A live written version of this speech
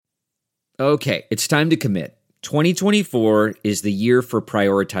Okay, it's time to commit. 2024 is the year for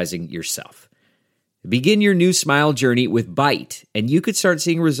prioritizing yourself. Begin your new smile journey with Byte, and you could start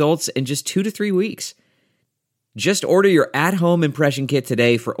seeing results in just 2 to 3 weeks. Just order your at-home impression kit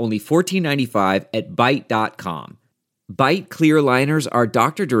today for only $14.95 at Byte.com. Byte clear liners are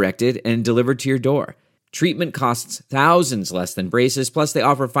doctor-directed and delivered to your door. Treatment costs thousands less than braces, plus they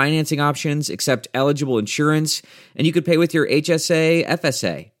offer financing options, accept eligible insurance, and you could pay with your HSA,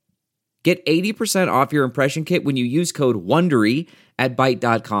 FSA. Get 80% off your impression kit when you use code WONDERY at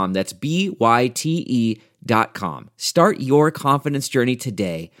Byte.com. That's BYTE.com. Start your confidence journey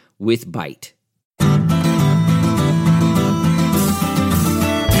today with Byte.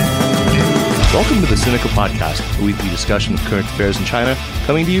 Welcome to the Sinica Podcast, a weekly discussion of current affairs in China,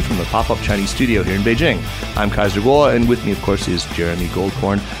 coming to you from the pop-up Chinese studio here in Beijing. I'm Kaiser Kuo, and with me, of course, is Jeremy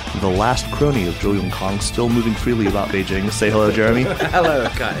Goldkorn, the last crony of Zhou Yongkang, still moving freely about Beijing. Say hello, Jeremy. Hello,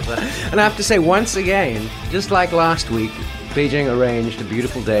 Kaiser. And I have to say, once again, just like last week, Beijing arranged a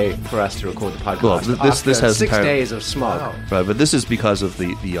beautiful day for us to record the podcast. Well, this has 6 days of smog. Wow. Right, but this is because of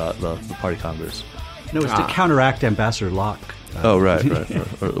the Party Congress. No, it's to counteract Ambassador Locke. Right.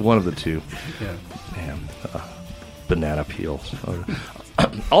 Or one of the two. Yeah. Man, banana peels.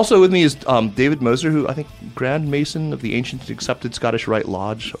 Also with me is David Moser, who I think Grand Mason of the Ancient and Accepted Scottish Rite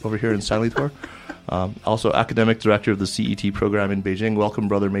Lodge over here in Sanlitore. Also academic director of the CET program in Beijing. Welcome,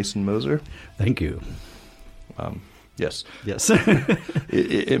 Brother Mason Moser. Thank you. Yes.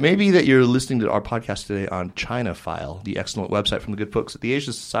 It may be that you're listening to our podcast today on China File, the excellent website from the good folks at the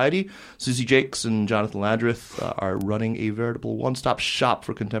Asia Society. Susie Jakes and Jonathan Landreth are running a veritable one-stop shop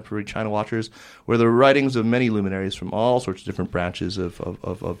for contemporary China watchers, where the writings of many luminaries from all sorts of different branches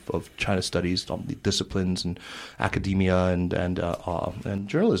of China studies, disciplines, and academia and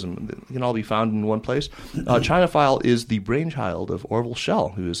journalism can all be found in one place. China File is the brainchild of Orville Schell,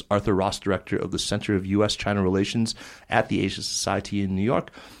 who is Arthur Ross Director of the Center of U.S.-China Relations at the Asia Society in New York.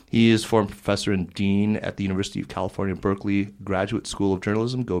 He is former professor and dean at the University of California, Berkeley Graduate School of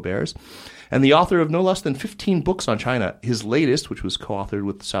Journalism, Go Bears, and the author of no less than 15 books on China. His latest, which was co-authored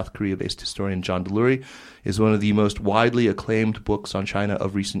with South Korea-based historian John Delury, is one of the most widely acclaimed books on China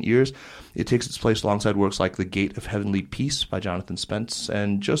of recent years. It takes its place alongside works like The Gate of Heavenly Peace by Jonathan Spence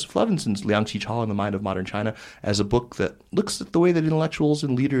and Joseph Levinson's Liang Qichao in the Mind of Modern China as a book that looks at the way that intellectuals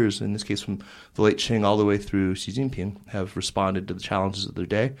and leaders, in this case from the late Qing all the way through Xi Jinping, have responded to the challenges of their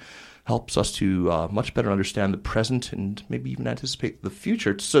day. Helps us to much better understand the present and maybe even anticipate the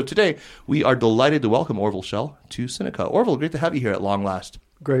future. So today, we are delighted to welcome Orville Schell to Sinica. Orville, great to have you here at long last.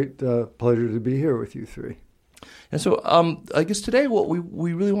 Great pleasure to be here with you three. And so I guess today what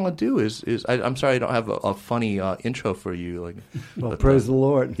we really want to do is I'm sorry I don't have a funny intro for you. Well, praise the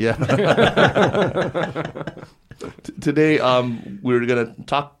Lord. Yeah. Today we're going to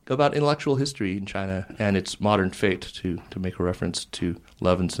talk about intellectual history in China and its modern fate, to make a reference to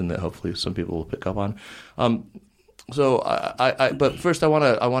Levinson that hopefully some people will pick up on. But first I want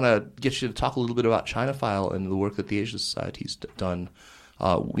to get you to talk a little bit about China File and the work that the Asia Society's done.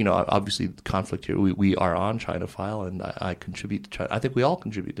 Obviously the conflict here. We are on China File, and I contribute to China. I think we all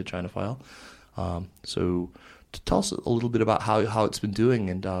contribute to China File. So to tell us a little bit about how it's been doing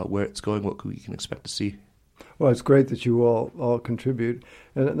and where it's going, what we can expect to see. Well, it's great that you all contribute,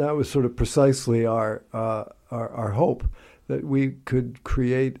 and that was sort of precisely our hope, that we could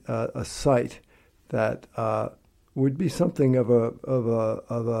create a site that would be something of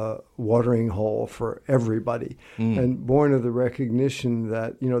a watering hole for everybody, and born of the recognition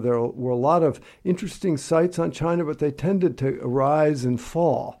that there were a lot of interesting sites on China, but they tended to arise and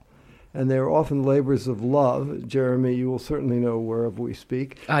fall. And they were often labors of love. Jeremy, you will certainly know whereof we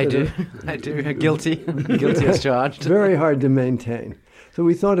speak. I do. Guilty. Guilty as charged. Very hard to maintain. So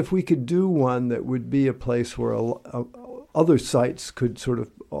we thought if we could do one that would be a place where other sites could sort of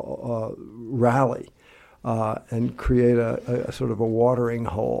rally and create a sort of a watering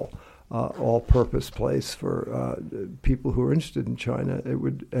hole, all-purpose place for people who are interested in China,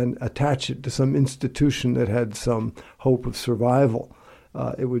 and attach it to some institution that had some hope of survival.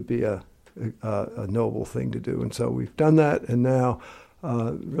 It would be a noble thing to do. And so we've done that, and now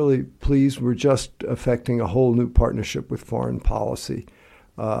really pleased we're just effecting a whole new partnership with Foreign Policy.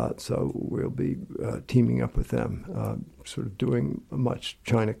 So we'll be teaming up with them, sort of doing much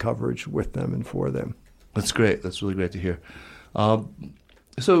China coverage with them and for them. That's great. That's really great to hear.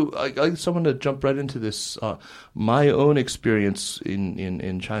 So I guess I'm going to jump right into this. My own experience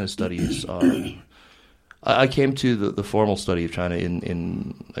in China studies, I came to the formal study of China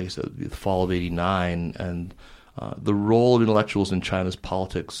in I guess the fall of '89, and the role of intellectuals in China's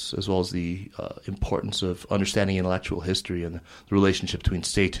politics, as well as the importance of understanding intellectual history and the relationship between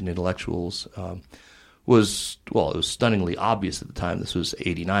state and intellectuals was it was stunningly obvious at the time. This was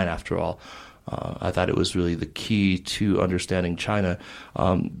 89 after all. I thought it was really the key to understanding China.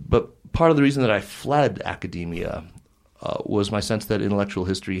 But part of the reason that I fled academia was my sense that intellectual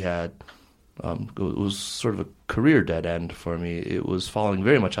history had it was sort of a career dead end for me. It was falling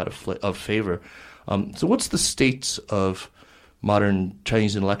very much out of favor. So what's the state of modern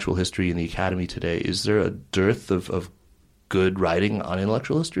Chinese intellectual history in the academy today? Is there a dearth of good writing on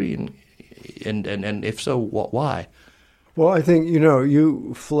intellectual history? And if so, why? Well, I think,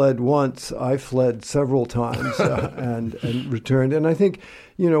 you fled once. I fled several times and returned. And I think,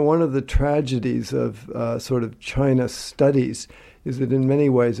 one of the tragedies of sort of China studies is that in many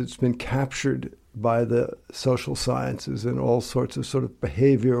ways it's been captured by the social sciences and all sorts of sort of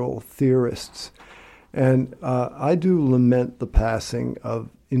behavioral theorists. And I do lament the passing of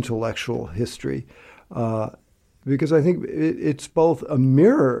intellectual history because I think it's both a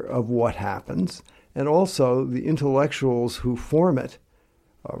mirror of what happens and also the intellectuals who form it,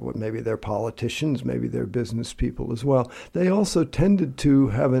 or maybe they're politicians, maybe they're business people as well. They also tended to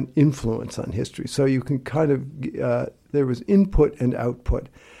have an influence on history. So you can kind of, there was input and output.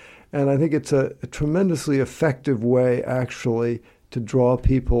 And I think it's a tremendously effective way actually to draw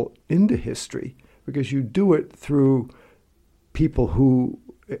people into history, because you do it through people who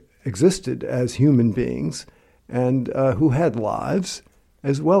existed as human beings and who had lives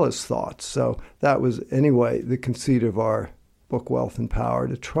as well as thoughts. So that was, anyway, the conceit of our book, Wealth and Power,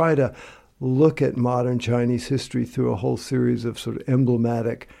 to try to look at modern Chinese history through a whole series of sort of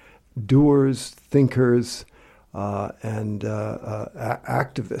emblematic doers, thinkers, and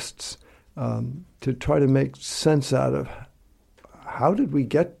activists to try to make sense out of how did we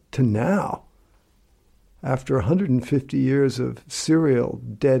get to now? After 150 years of serial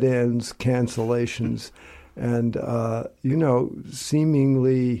dead ends, cancellations, and,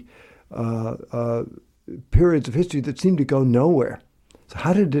 seemingly periods of history that seemed to go nowhere. So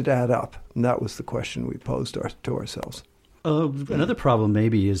how did it add up? And that was the question we posed to ourselves. Another problem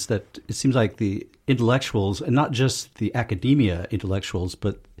maybe is that it seems like the intellectuals, and not just the academia intellectuals,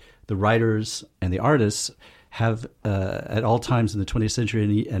 but the writers and the artists have at all times in the 20th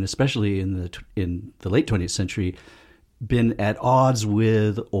century, and especially in the late 20th century, been at odds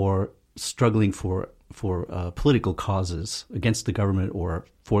with or struggling for political causes against the government or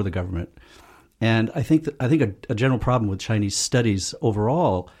for the government. And I think a general problem with Chinese studies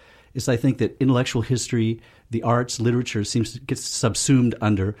overall is I think that intellectual history, the arts, literature seems to get subsumed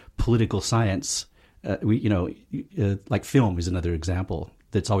under political science. Like film is another example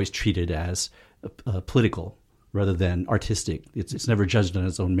that's always treated as political rather than artistic. It's never judged on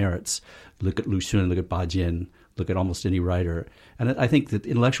its own merits. Look at Lu Xun, look at Ba Jian, look at almost any writer. And I think that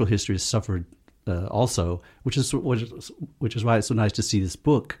intellectual history has suffered also, which is why it's so nice to see this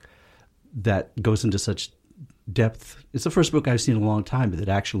book that goes into such depth. It's the first book I've seen in a long time that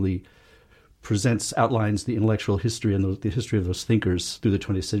actually outlines the intellectual history and the history of those thinkers through the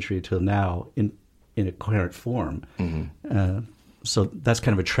 20th century until now in a coherent form. Mm-hmm. So that's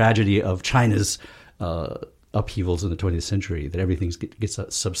kind of a tragedy of China's upheavals in the 20th century, that everything gets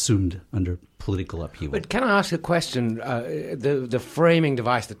subsumed under political upheaval. But can I ask a question? The framing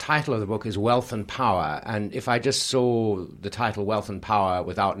device, the title of the book is Wealth and Power, and if I just saw the title Wealth and Power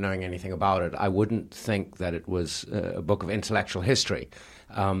without knowing anything about it, I wouldn't think that it was a book of intellectual history.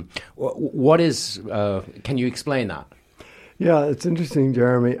 What is, can you explain that? Yeah, it's interesting,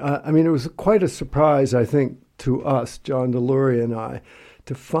 Jeremy. I mean, it was quite a surprise, I think, to us, John Delury and I,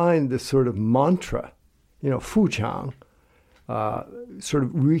 to find this sort of mantra, Fuchang, sort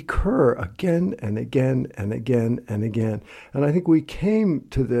of recur again and again and again and again. And I think we came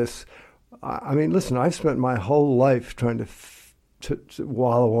to this. I mean, listen, I've spent my whole life trying to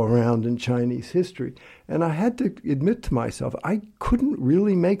wallow around in Chinese history, and I had to admit to myself I couldn't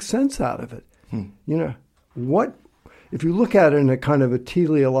really make sense out of it. What if you look at it in a kind of a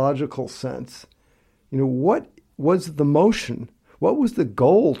teleological sense? What was the motion? What was the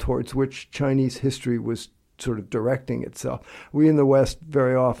goal towards which Chinese history was sort of directing itself? We in the West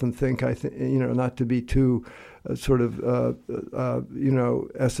very often think, not to be too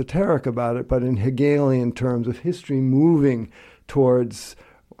esoteric about it, but in Hegelian terms of history moving towards,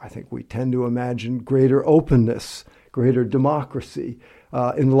 I think we tend to imagine greater openness, greater democracy,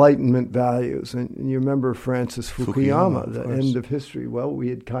 Enlightenment values. And you remember Francis Fukuyama, the end of history. Well, we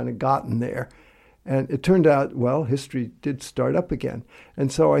had kind of gotten there. And it turned out, history did start up again.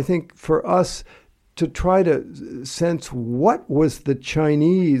 And so I think for us, to try to sense what was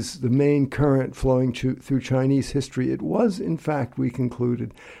the main current flowing through Chinese history. It was, in fact, we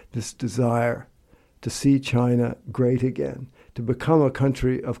concluded, this desire to see China great again, to become a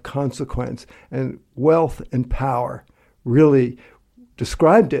country of consequence, and wealth and power really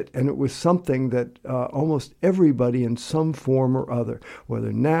described it, and it was something that almost everybody in some form or other,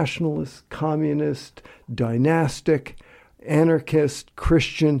 whether nationalist, communist, dynastic, anarchist,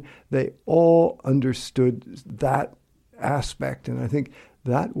 Christian, they all understood that aspect. And I think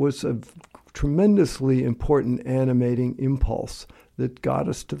that was a tremendously important animating impulse that got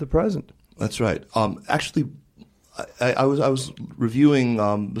us to the present. That's right. Actually, I was reviewing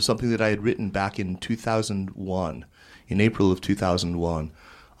something that I had written back in 2001, in April of 2001.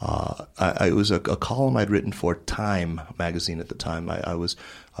 It was a column I'd written for Time magazine at the time. I was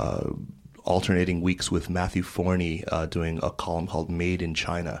alternating weeks with Matthew Forney doing a column called Made in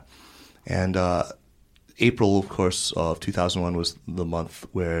China. And April, of course, of 2001 was the month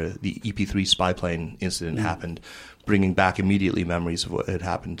where the EP-3 spy plane incident happened, bringing back immediately memories of what had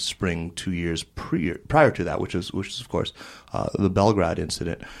happened spring 2 years prior to that, which is of course, the Belgrade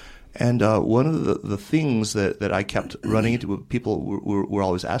incident. And one of the things that I kept running into, people were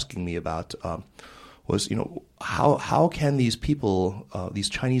always asking me about, was, how can these people, these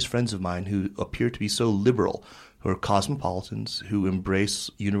Chinese friends of mine who appear to be so liberal, who are cosmopolitans, who embrace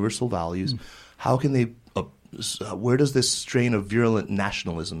universal values, how can they, where does this strain of virulent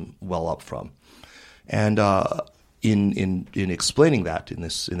nationalism well up from? And in explaining that in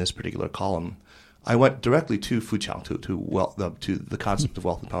this particular column, I went directly to Fuqiang, to the concept of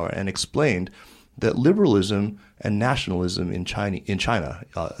wealth and power, and explained that liberalism and nationalism in China,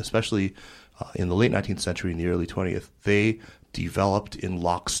 especially in the late 19th century and the early 20th, they developed in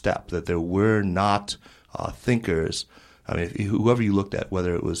lockstep, that there were not thinkers. I mean, whoever you looked at,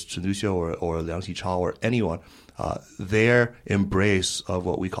 whether it was Chen Duxiu or Liang Xichao or anyone, their embrace of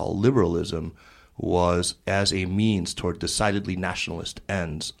what we call liberalism was as a means toward decidedly nationalist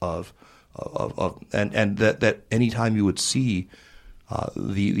ends and that any time you would see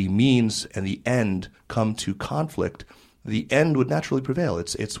the means and the end come to conflict, the end would naturally prevail.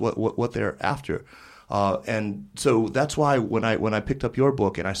 It's what they're after, and so that's why when I picked up your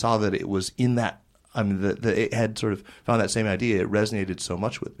book and I saw that it was in that, I mean, that it had sort of found that same idea, it resonated so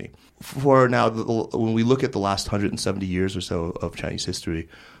much with me. For now, when we look at the last 170 years or so of Chinese history,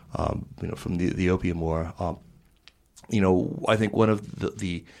 from the Opium War, I think one of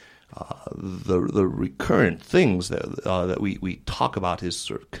the recurrent things that we talk about is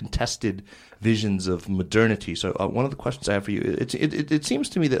sort of contested visions of modernity. So one of the questions I have for you, it seems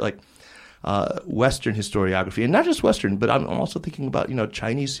to me that like Western historiography, and not just Western, but I'm also thinking about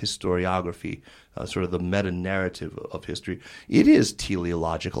Chinese historiography, sort of the meta narrative of history. It is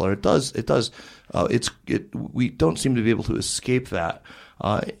teleological, or we don't seem to be able to escape that.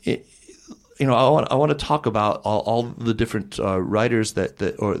 I want to talk about all the different writers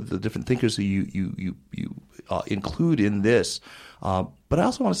that or the different thinkers that you include in this. But I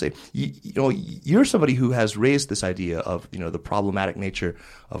also want to say, you're somebody who has raised this idea of the problematic nature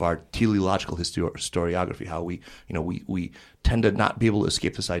of our teleological historiography. How we tend to not be able to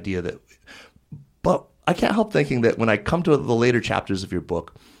escape this idea that. But I can't help thinking that when I come to the later chapters of your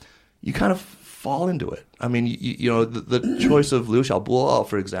book, you kind of fall into it. I mean, the choice of Liu Xiaobo,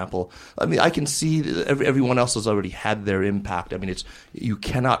 for example. I mean, I can see that everyone else has already had their impact. I mean, you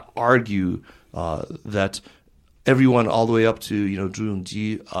cannot argue that everyone all the way up to Zhu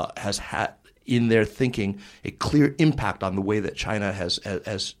Yongji has had in their thinking a clear impact on the way that China has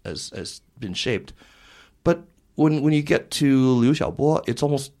been shaped. But when you get to Liu Xiaobo, it's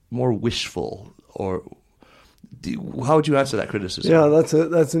almost more wishful. Or how would you answer that criticism? Yeah, that's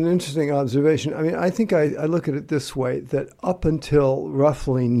an interesting observation. I mean, I think I look at it this way, that up until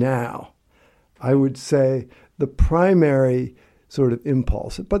roughly now, I would say the primary sort of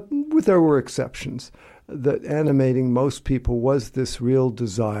impulse, but there were exceptions, that animating most people was this real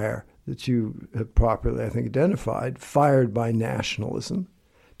desire that you have properly, I think, identified, fired by nationalism,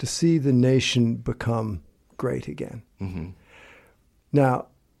 to see the nation become great again. Mm-hmm. Now,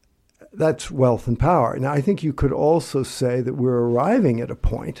 that's wealth and power. Now, I think you could also say that we're arriving at a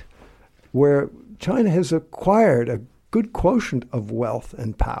point where China has acquired a good quotient of wealth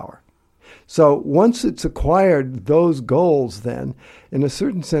and power. So once it's acquired those goals, then, in a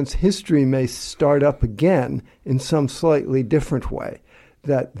certain sense, history may start up again in some slightly different way.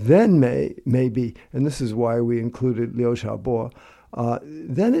 That then may be, and this is why we included Liu Xiaobo,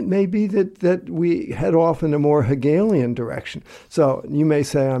 then it may be that we head off in a more Hegelian direction. So you may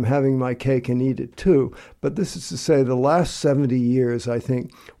say I'm having my cake and eat it too, but this is to say the last 70 years, I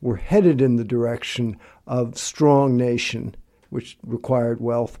think, we're headed in the direction of strong nation, which required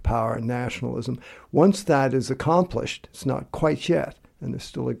wealth, power, and nationalism. Once that is accomplished, it's not quite yet, and there's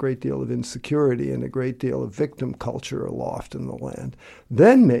still a great deal of insecurity and a great deal of victim culture aloft in the land,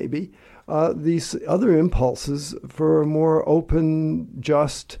 then maybe these other impulses for a more open,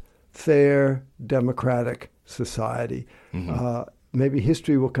 just, fair, democratic society. Maybe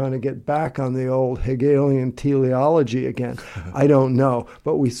history will kind of get back on the old Hegelian teleology again. I don't know,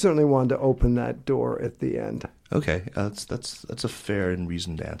 but we certainly wanted to open that door at the end. Okay, that's a fair and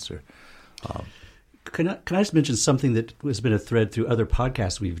reasoned answer. Can I just mention something that has been a thread through other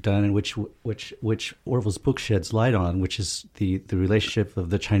podcasts we've done, and which Orville's book sheds light on, which is the relationship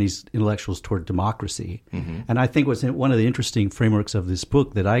of the Chinese intellectuals toward democracy. And I think one of the interesting frameworks of this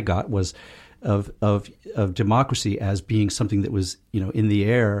book that I got was of democracy as being something that was in the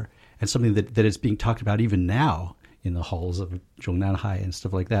air, and something that is being talked about even now in the halls of Zhongnanhai and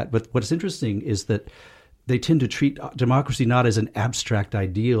stuff like that. But what's interesting is that they tend to treat democracy not as an abstract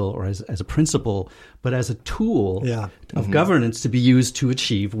ideal or as a principle, but as a tool of governance to be used to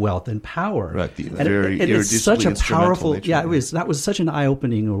achieve wealth and power. Right, it's such a powerful nature. That was such an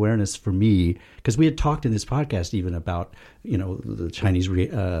eye-opening awareness for me, because we had talked in this podcast even about the Chinese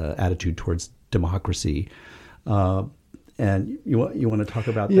attitude towards democracy. And you want to talk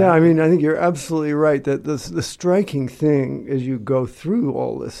about that? Yeah, I mean, I think you're absolutely right that the striking thing as you go through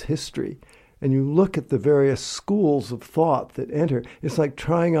all this history and you look at the various schools of thought that enter, it's like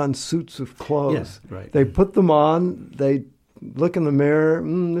trying on suits of clothes. Yes, right. They put them on, they look in the mirror,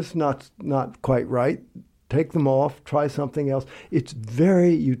 this is not quite right. Take them off, try something else. It's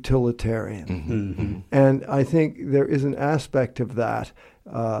very utilitarian. And I think there is an aspect of that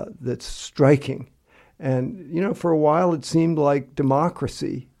that's striking. And, for a while it seemed like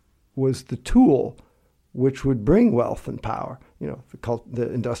democracy was the tool which would bring wealth and power.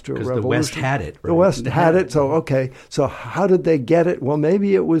 The Industrial Revolution. Because the West had it. Right? The West had it. So how did they get it? Well,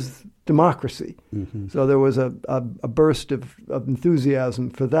 maybe it was democracy. So there was a burst of enthusiasm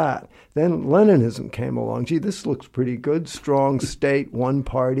for that. Then Leninism came along. Gee, this looks pretty good. Strong state, one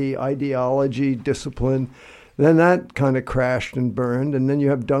party, ideology, discipline. Then that kind of crashed and burned. And then you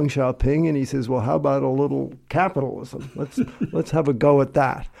have Deng Xiaoping, and he says, well, how about a little capitalism? Let's have a go at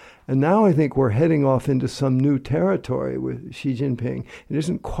that. And now I think we're heading off into some new territory with Xi Jinping. It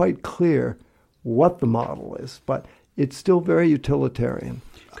isn't quite clear what the model is, but it's still very utilitarian.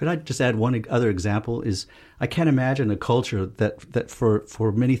 Could I just add one other example? Is I can't imagine a culture that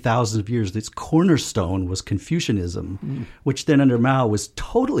for many thousands of years, its cornerstone was Confucianism, which then under Mao was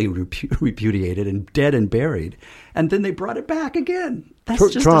totally repudiated and dead and buried. And then they brought it back again.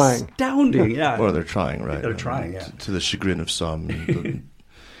 That's just astounding. Yeah. Well, they're trying, right? They're trying, yeah. To the chagrin of some.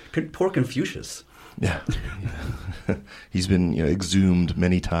 Poor Confucius. Yeah. He's been exhumed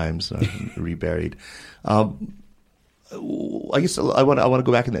many times, reburied. I guess I want to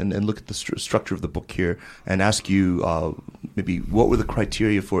go back and look at the structure of the book here and ask you maybe what were the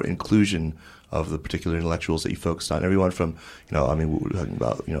criteria for inclusion of the particular intellectuals that you focused on. Everyone from we're talking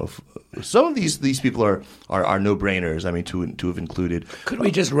about some of these people are no-brainers. I mean to have included. Could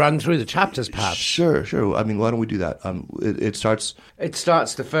we just run through the chapters, perhaps? Sure. I mean, why don't we do that? It starts. It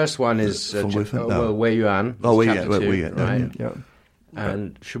starts. The first one is Wei Yuan. Wei Yuan, right? Yeah.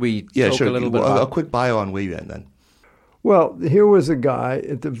 And should we talk a little bit a about quick bio on Wei Yuan then? Well, here was a guy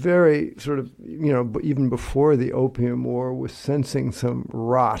at the very sort of, even before the Opium War, was sensing some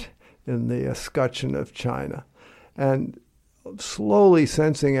rot in the escutcheon of China. And slowly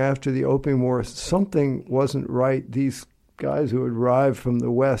sensing after the Opium War something wasn't right. These guys who had arrived from the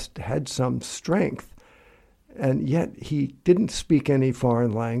West had some strength. And yet he didn't speak any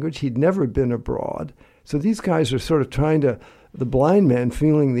foreign language. He'd never been abroad. So these guys are sort of the blind man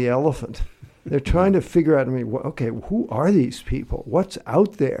feeling the elephant. They're trying to figure out, who are these people? What's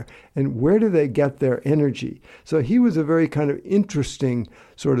out there? And where do they get their energy? So he was a very kind of interesting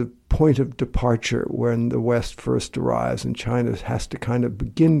sort of point of departure when the West first arrives and China has to kind of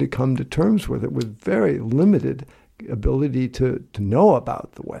begin to come to terms with it with very limited ability to know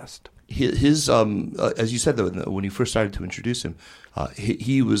about the West. His as you said, though, when you first started to introduce him,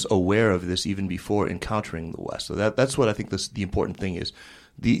 he was aware of this even before encountering the West. So that's what I think the important thing is.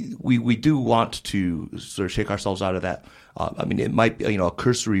 We do want to sort of shake ourselves out of that. It might be, a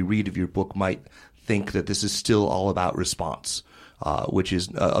cursory read of your book might think that this is still all about response, which is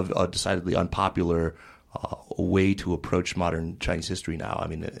a decidedly unpopular a way to approach modern Chinese history now. I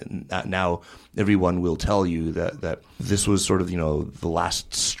mean, now everyone will tell you that this was sort of, the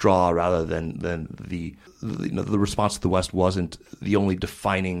last straw, rather than the response to the West wasn't the only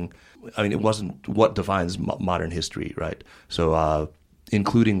defining. I mean, it wasn't what defines modern history, right? So,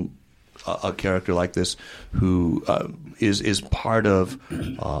 including a character like this who is part of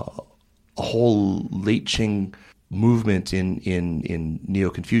a whole late Qing movement in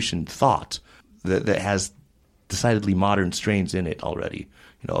Neo-Confucian thought that has decidedly modern strains in it already.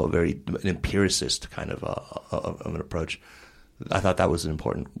 An empiricist kind of an approach. I thought that was an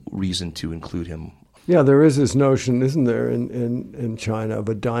important reason to include him. Yeah, there is this notion, isn't there, in China of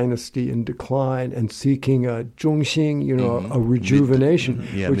a dynasty in decline and seeking a zhongxing, a rejuvenation,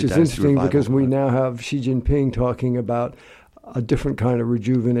 which is interesting because we now have Xi Jinping talking about a different kind of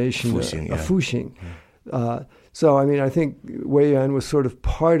rejuvenation, Fuxing, a Fuxing. So, I mean, I think Wei Yan was sort of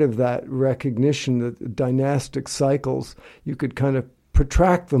part of that recognition that dynastic cycles, you could kind of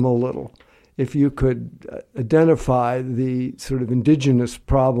protract them a little if you could identify the sort of indigenous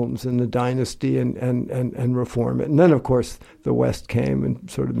problems in the dynasty and reform it. And then, of course, the West came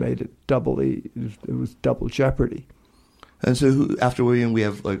and sort of made it it was double jeopardy. And so after Wei Yan, we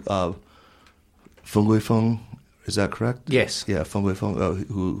have like Feng Guifeng. Is that correct? Yes. Yeah, Feng Guifeng,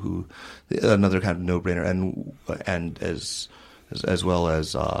 who another kind of no-brainer, and as well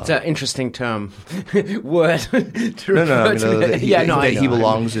as it's an interesting term word to no, refer to. He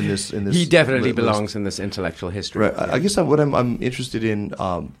belongs in this. He definitely belongs in this intellectual history. Right. I guess what I'm interested in,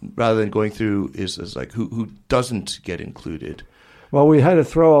 rather than going through, is like who doesn't get included. Well, we had to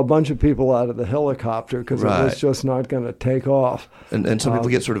throw a bunch of people out of the helicopter because it was just not going to take off. And some people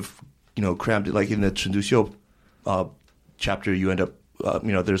get sort of crammed, like in the Chen Duxiu chapter, you end up,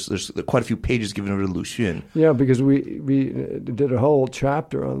 there's quite a few pages given over to Lu Xun. Yeah, because we did a whole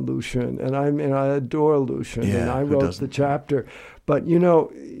chapter on Lu Xun, and I adore Lu Xun, and I wrote the chapter. But,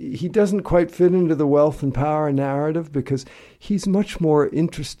 he doesn't quite fit into the wealth and power narrative because he's much more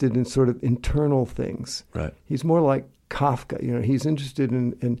interested in sort of internal things. Right. He's more like Kafka. He's interested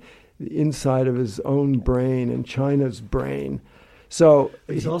in the inside of his own brain and China's brain. So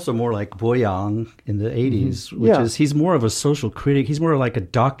he's also more like Boyang in the 80s, which is he's more of a social critic. He's more like a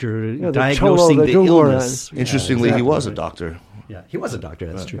doctor diagnosing the illness. Interestingly, he was a doctor. Yeah, he was a doctor.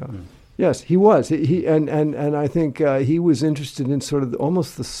 That's true. Yeah. Yes, he was. He and I think he was interested in sort of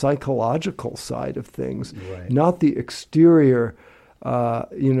almost the psychological side of things, not the exterior,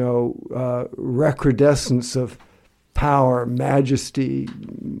 recrudescence of power, majesty,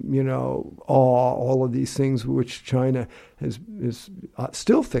 awe, all of these things which China is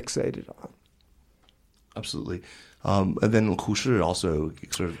still fixated on. Absolutely. And then Hu Shi also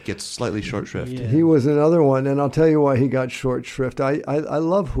sort of gets slightly short shrift. Yeah. He was another one, and I'll tell you why he got short shrift. I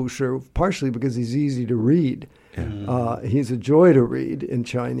love Hu Shi, partially because he's easy to read. Yeah. He's a joy to read in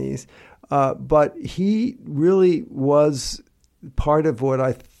Chinese. But he really was part of what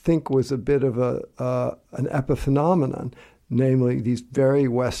I think was a bit of an epiphenomenon, namely these very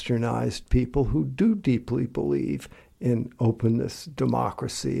westernized people who do deeply believe in openness,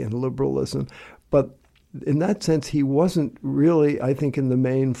 democracy, and liberalism. But in that sense, he wasn't really, I think, in the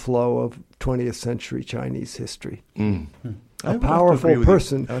main flow of 20th century Chinese history. A powerful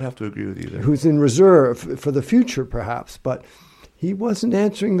person. I would have to agree with you there. Who's in reserve for the future, perhaps, but he wasn't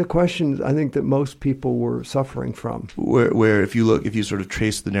answering the questions I think that most people were suffering from. Where if you sort of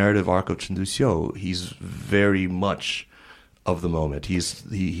trace the narrative arc of Chen Duxiu, he's very much of the moment.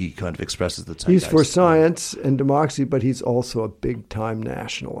 He kind of expresses the zeitgeist. He's for science and democracy, but he's also a big-time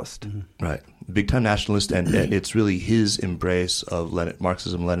nationalist. Mm-hmm. Right. Big-time nationalist, and it's really his embrace of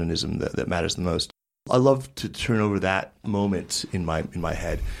Marxism, Leninism that matters the most. I love to turn over that moment in my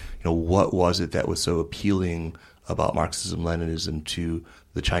head. What was it that was so appealing about Marxism, Leninism to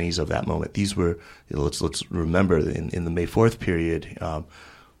the Chinese of that moment? These were, let's remember, in the May 4th period,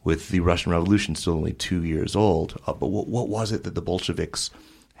 with the Russian Revolution still only 2 years old. But what was it that the Bolsheviks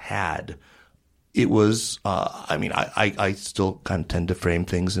had? It was, I still kind of tend to frame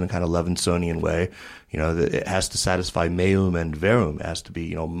things in a kind of Levensonian way. That it has to satisfy meum and verum. It has to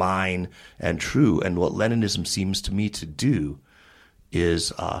be, mine and true. And what Leninism seems to me to do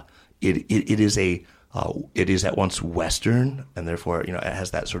is, it is at once Western, and therefore, it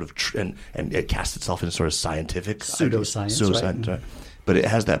has that sort of, and it casts itself in a sort of scientific pseudoscience, right? But it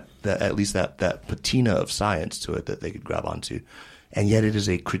has that at least that patina of science to it that they could grab onto, and yet it is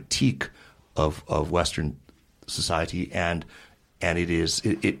a critique of Western society, and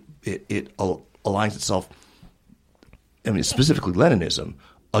it aligns itself. Specifically Leninism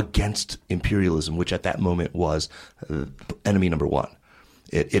against imperialism, which at that moment was enemy number one.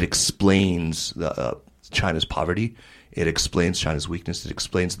 It explains China's poverty. It explains China's weakness. It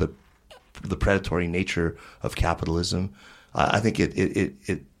explains the predatory nature of capitalism. I think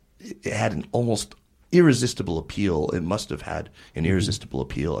it had an almost irresistible appeal. It must have had an irresistible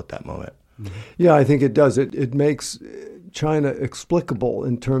appeal at that moment. Yeah, I think it does. It makes China explicable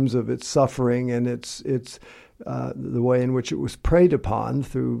in terms of its suffering and its the way in which it was preyed upon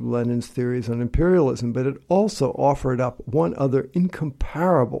through Lenin's theories on imperialism. But it also offered up one other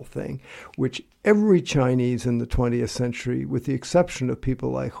incomparable thing, which every Chinese in the 20th century, with the exception of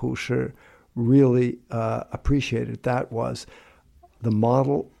people like Hu Shi, really appreciated. That was the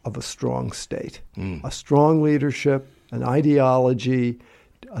model of a strong state, a strong leadership, an ideology,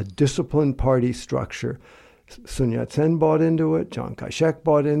 a disciplined party structure. Sun Yat-sen bought into it, Chiang Kai-shek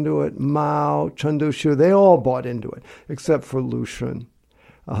bought into it, Mao, Chen Duxiu, they all bought into it, except for Lu Xun.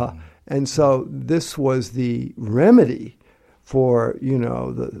 And so this was the remedy for,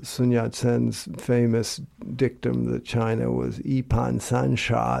 the Sun Yat-sen's famous dictum that China was Yipan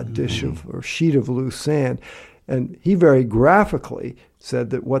Sansha, dish of, or sheet of loose sand. And he very graphically said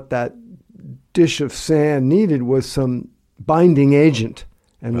that what that dish of sand needed was some binding agent.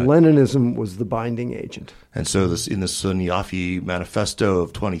 And Leninism was the binding agent. And so in the Sun Yat-sen manifesto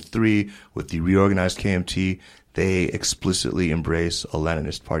of 23, with the reorganized KMT, they explicitly embrace a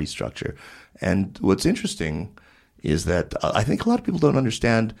Leninist party structure. And what's interesting is that I think a lot of people don't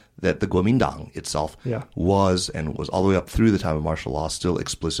understand that the Kuomintang itself was all the way up through the time of martial law still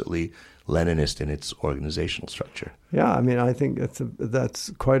explicitly Leninist in its organizational structure. Yeah, I mean, I think that's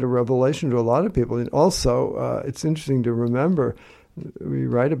quite a revelation to a lot of people. And also, it's interesting to remember, we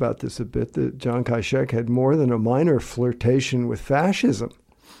write about this a bit, that Chiang Kai-shek had more than a minor flirtation with fascism.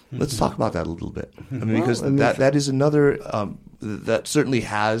 Let's talk about that a little bit. I mean, because that is another, that certainly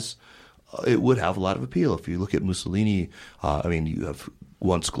has, it would have a lot of appeal. If you look at Mussolini, you have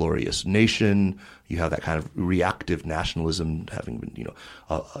once glorious nation, you have that kind of reactive nationalism having been,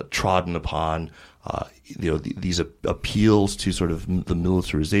 trodden upon, these appeals to sort of the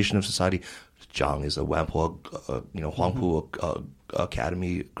militarization of society. Jiang is a Huangpu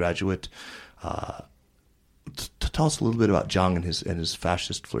Academy graduate. Tell us a little bit about Jiang and his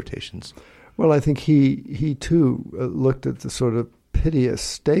fascist flirtations. Well, I think he too looked at the sort of piteous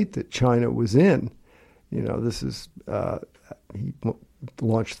state that China was in. This is he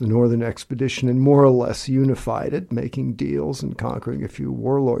launched the Northern Expedition and more or less unified it, making deals and conquering a few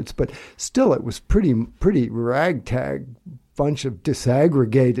warlords. But still, it was pretty ragtag bunch of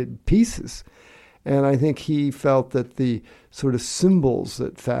disaggregated pieces. And I think he felt that the sort of symbols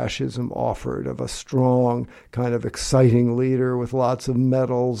that fascism offered of a strong, kind of exciting leader with lots of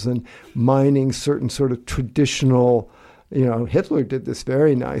medals and mining certain sort of traditional, Hitler did this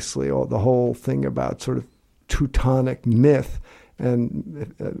very nicely, the whole thing about sort of Teutonic myth,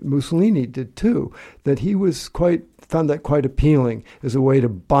 and Mussolini did too, that he found that quite appealing as a way to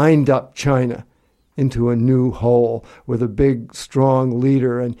bind up China into a new whole with a big, strong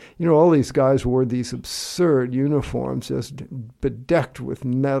leader. And, all these guys wore these absurd uniforms, just bedecked with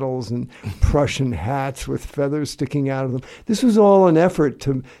medals and Prussian hats with feathers sticking out of them. This was all an effort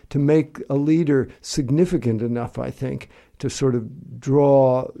to make a leader significant enough, I think, to sort of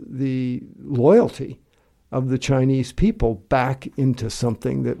draw the loyalty of the Chinese people back into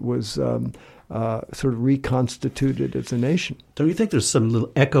something that was sort of reconstituted as a nation. Don't you think there's some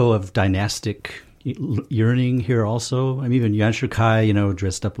little echo of dynastic yearning here also? I mean, even Yuan Shikai,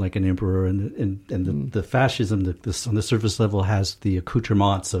 dressed up like an emperor, and the fascism on the surface level has the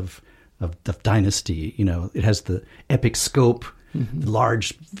accoutrements of dynasty. It has the epic scope,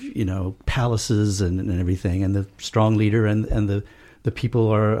 large, palaces and everything, and the strong leader, and the people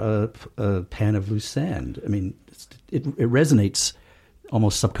are a pan of loose sand. I mean, it resonates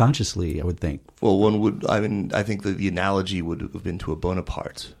almost subconsciously, I would think. Well, I think that the analogy would have been to a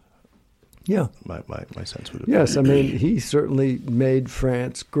Bonaparte. Yeah. My sense would have Yes, I mean, he certainly made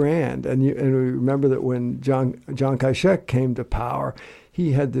France grand. And we remember that when Chiang Kai-shek came to power,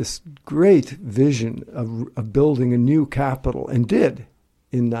 he had this great vision of building a new capital, and did,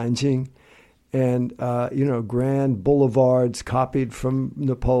 in Nanjing. And, grand boulevards copied from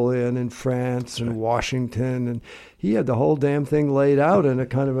Napoleon in France and Washington. And he had the whole damn thing laid out in a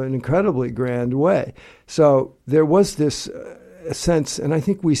kind of an incredibly grand way. So there was this sense, and I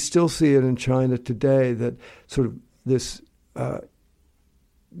think we still see it in China today, that sort of this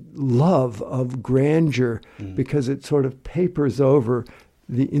love of grandeur, because it sort of papers over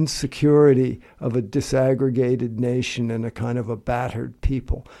the insecurity of a disaggregated nation and a kind of a battered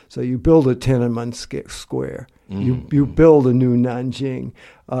people. So you build a Tiananmen Square, you build a new Nanjing,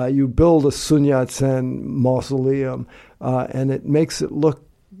 you build a Sun Yat-sen mausoleum, and it makes it look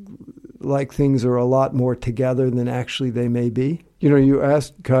like things are a lot more together than actually they may be. You know, you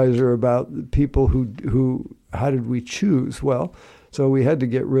asked Kaiser about the people who how did we choose? Well, so we had to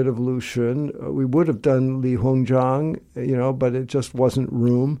get rid of Lu Xun. We would have done Li Hongzhang, you know, but it just wasn't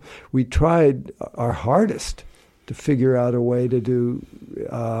room. We tried our hardest to figure out a way to do,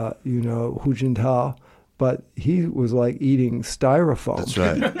 Hu Jintao, but he was like eating styrofoam. That's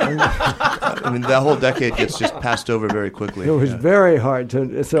right. I mean, that whole decade gets just passed over very quickly. It was very hard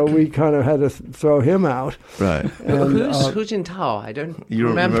to, so we kind of had to throw him out. Right. And, Who's Hu Jintao? I don't You don't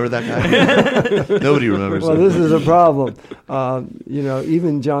remember. remember that guy? Nobody remembers well, him. this is a problem.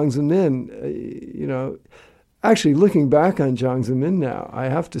 Even Jiang Zemin, actually looking back on Jiang Zemin now, I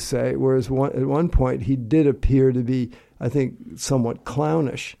have to say, whereas at one point he did appear to be, I think, somewhat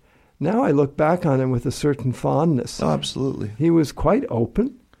clownish. Now I look back on him with a certain fondness. Oh, absolutely. He was quite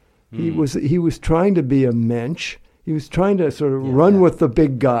open. He was trying to be a mensch. He was trying to sort of run with the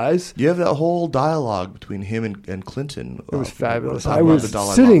big guys. You have that whole dialogue between him and Clinton. It was fabulous. Talking I about was the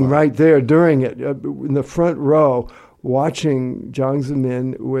Dalai sitting Lama. right there during it, in the front row, watching Jiang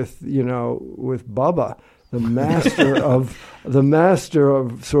Zemin with Baba, the master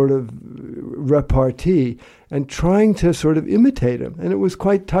of sort of repartee, and trying to sort of imitate him. And it was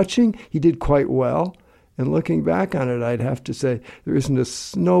quite touching. He did quite well. And looking back on it, I'd have to say there isn't a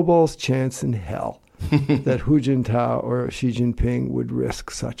snowball's chance in hell that Hu Jintao or Xi Jinping would risk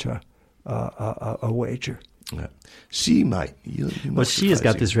such a wager. Yeah. Xi might. Well, Xi has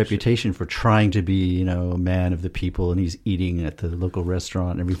got this reputation for trying to be, a man of the people, and he's eating at the local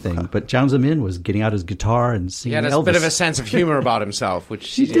restaurant and everything. But Jiang Zemin was getting out his guitar and He singing had a Elvis. bit of a sense of humor about himself,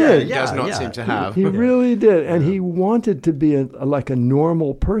 which He did, does not seem to have. He really did. And he wanted to be like a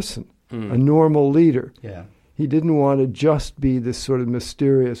normal person, a normal leader. Yeah. He didn't want to just be this sort of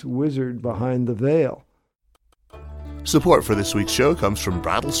mysterious wizard behind the veil. Support for this week's show comes from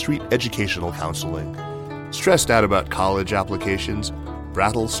Brattle Street Educational Counseling. Stressed out about college applications?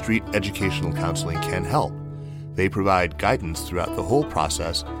 Brattle Street Educational Counseling can help. They provide guidance throughout the whole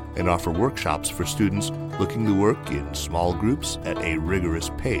process and offer workshops for students looking to work in small groups at a rigorous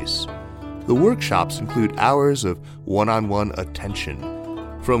pace. The workshops include hours of one-on-one attention.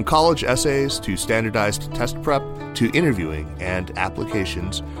 From college essays to standardized test prep to interviewing and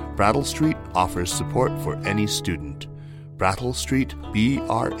applications, Brattle Street offers support for any student. Brattle Street,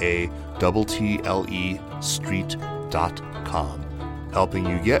 BRATTLE Street.com, helping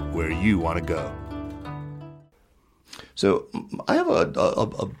you get where you want to go. So I have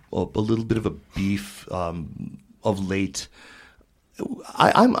a little bit of a beef of late.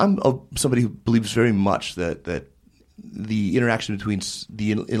 I'm somebody who believes very much that the interaction between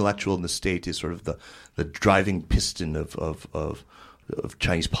the intellectual and the state is sort of the driving piston of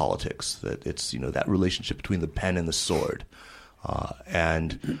Chinese politics. That it's that relationship between the pen and the sword.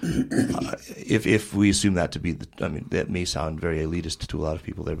 If we assume that to be that may sound very elitist to a lot of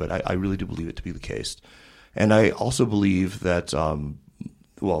people there, but I really do believe it to be the case. And I also believe that,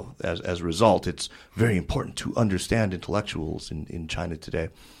 as a result, it's very important to understand intellectuals in China today.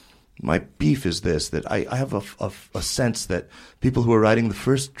 My beef is this, that I have a sense that people who are writing the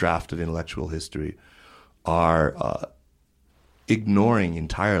first draft of intellectual history are ignoring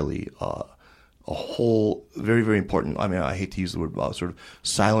entirely a whole very, very important, I hate to use the word, sort of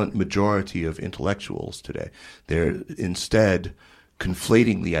silent majority of intellectuals today. They're instead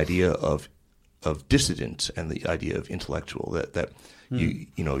conflating the idea of dissident and the idea of intellectual, that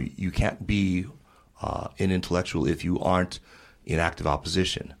you can't be an intellectual if you aren't in active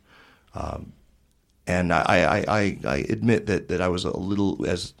opposition. And I admit that I was a little,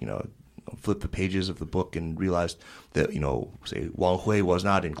 as flipped the pages of the book and realized that say Wang Hui was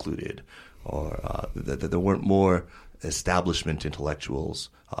not included, or that there weren't more establishment intellectuals.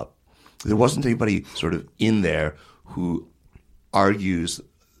 There wasn't anybody sort of in there who argues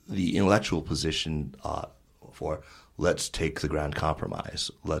the intellectual position for let's take the grand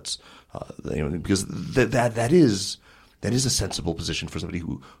compromise. Let's because that is a sensible position for somebody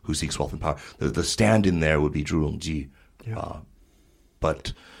who seeks wealth and power. The stand-in there would be Zhu Rongji. Yeah.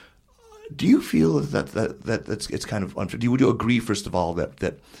 But do you feel that it's kind of unfair? Would you agree, first of all, that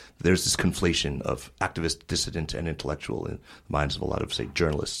there's this conflation of activist, dissident, and intellectual in the minds of a lot of, say,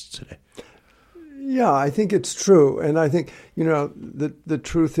 journalists today? Yeah, I think it's true. And I think, the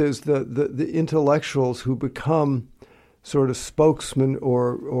truth is the intellectuals who become sort of spokesmen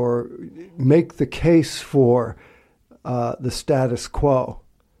or make the case for the status quo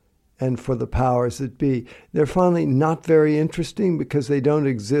and for the powers that be, they're finally not very interesting because they don't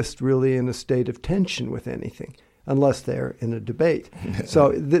exist really in a state of tension with anything, unless they're in a debate.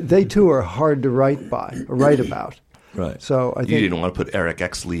 So they too are hard to write about. Right. So I think you didn't want to put Eric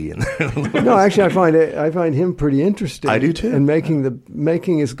X. Lee in there. no, actually, I find him pretty interesting. I do too. And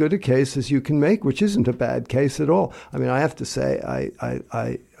making as good a case as you can make, which isn't a bad case at all. I mean, I have to say,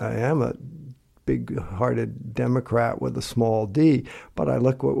 I am a big-hearted Democrat with a small d, but I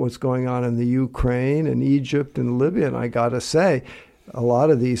look at what's going on in the Ukraine and Egypt and Libya, and I got to say, a lot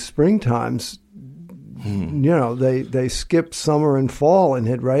of these springtimes, they skipped summer and fall and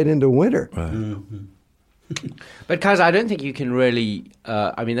head right into winter. Right. Mm-hmm. But Kaz, I don't think you can really.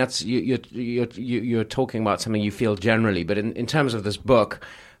 I mean, that's you're talking about something you feel generally, but in terms of this book,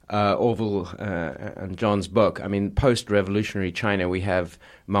 Orville and John's book, I mean, post-revolutionary China, we have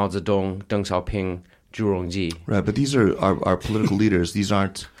Mao Zedong, Deng Xiaoping, Zhu Rongji. Right, but these are our political leaders. These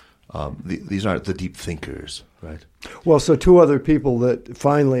aren't the deep thinkers, right? Well, so two other people that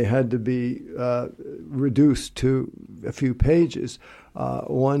finally had to be reduced to a few pages.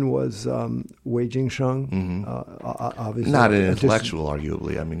 One was Wei Jingsheng, obviously not an intellectual,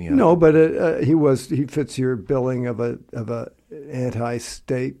 arguably. I mean, no, but he fits your billing of a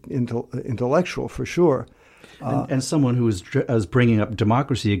anti-state intellectual for sure, and someone who was bringing up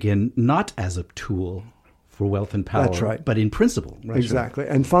democracy again, not as a tool for wealth and power, that's right, but in principle. Right? Exactly.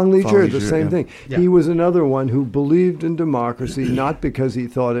 And Fang Lizhi, the same thing. Yeah. He was another one who believed in democracy, not because he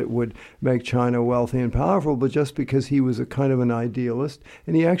thought it would make China wealthy and powerful, but just because he was a kind of an idealist,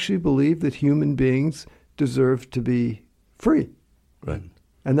 and he actually believed that human beings deserved to be free. Right.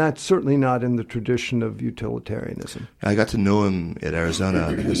 And that's certainly not in the tradition of utilitarianism. I got to know him at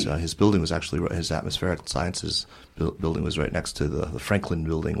Arizona because his building was actually, his atmospheric sciences building was right next to the Franklin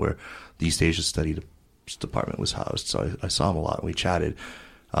building where the East Asia Study Department was housed. So I saw him a lot and we chatted.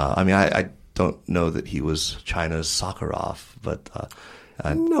 I mean, I don't know that he was China's Sakharov, but...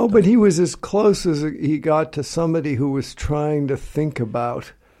 no, but he was as close as he got to somebody who was trying to think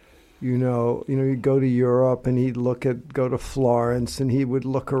about... he'd go to Europe and he'd go to Florence and he would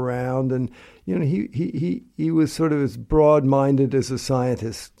look around and, he was sort of as broad-minded as a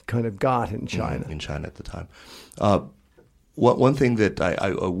scientist kind of got in China. In China at the time. One thing that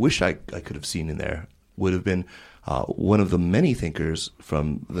I wish I could have seen in there would have been one of the many thinkers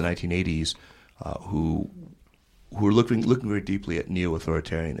from the 1980s who were looking very deeply at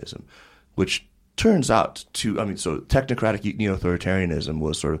neo-authoritarianism, which turns out so technocratic neo-authoritarianism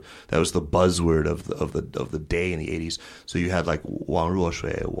was that was the buzzword of the day in the 80s. So you had like Wang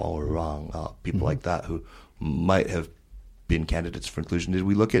Ruoshui, Wang Werang, people like that who might have been candidates for inclusion. Did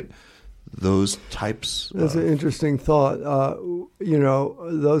we look at those types? That's an interesting thought.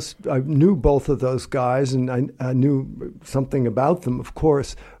 I knew both of those guys, and I knew something about them, of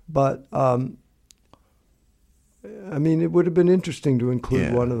course. But it would have been interesting to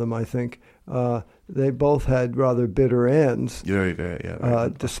include one of them. I think they both had rather bitter ends, very,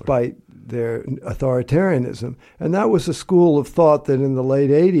 despite their authoritarianism, and that was a school of thought that in the late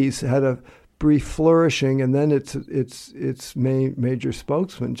 '80s had a brief flourishing, and then its major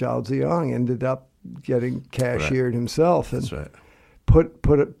spokesman Zhao Ziyang ended up getting cashiered himself and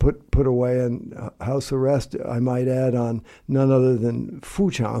put away in house arrest. I might add on none other than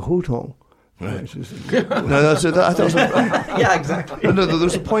Fuchang Hutong. Right. I thought it was yeah, exactly. No,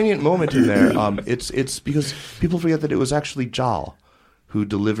 there's a poignant moment in there. It's because people forget that it was actually Zhao who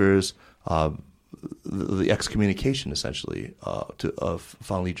delivers the excommunication essentially of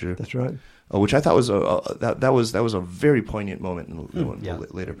Fang Lizhi. That's right. Which I thought was that was a very poignant moment in the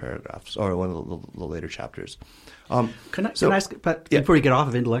later paragraphs or one of the later chapters. Can I ask? But before you get off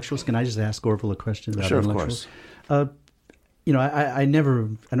of intellectuals, can I just ask Orville a question about intellectuals? Of course. I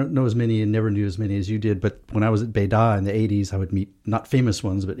don't know as many and never knew as many as you did. But when I was at Beida in the 80s, I would meet not famous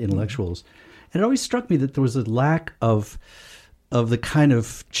ones but intellectuals, and it always struck me that there was a lack of the kind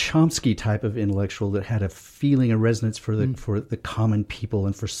of Chomsky type of intellectual that had a feeling and resonance for the common people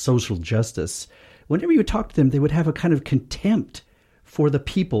and for social justice. Whenever you would talk to them, they would have a kind of contempt for the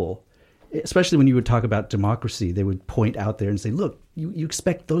people, especially when you would talk about democracy. They would point out there and say, look, you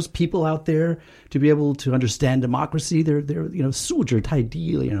expect those people out there to be able to understand democracy? They're 素质太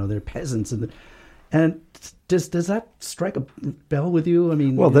低, they're peasants. And does that strike a bell with you? I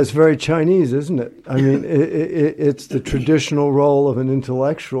mean, well, that's very Chinese, isn't it? I mean, it's the traditional role of an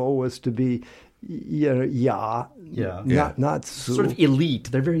intellectual was to be, not sort of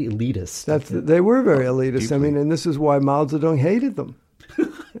elite. They're very elitist. They were very elitist. Deeply. I mean, and this is why Mao Zedong hated them.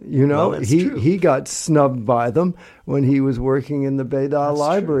 Well, he got snubbed by them when he was working in the Beida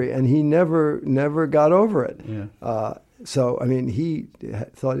Library, true. And he never got over it. Yeah. So, I mean, he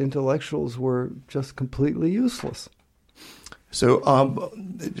thought intellectuals were just completely useless. So,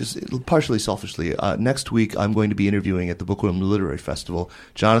 just partially selfishly, next week I'm going to be interviewing at the Bookworm Literary Festival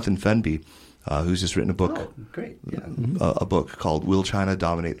Jonathan Fenby, who's just written a book. Oh, great. Yeah. A book called "Will China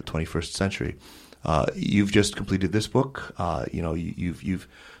Dominate the 21st Century?" You've just completed this book. You've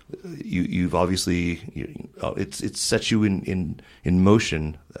obviously it's set you in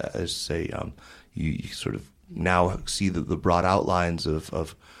motion, as say you sort of now see the broad outlines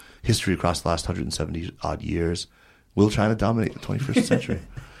of history across the last 170 odd years. Will China dominate the 21st century?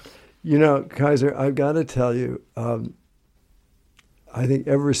 Kaiser, I've got to tell you, I think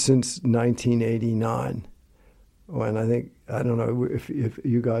ever since 1989, when I don't know if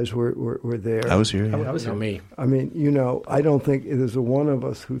you guys were there. I was here. Yeah. I was here. Me. I mean, I don't think there's one of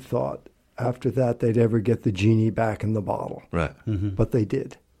us who thought after that they'd ever get the genie back in the bottle. Right. Mm-hmm. But they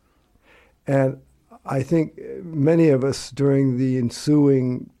did. And I think many of us during the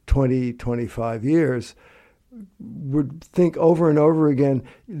ensuing 20, 25 years would think over and over again,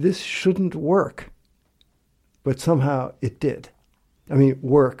 this shouldn't work. But somehow it did. I mean,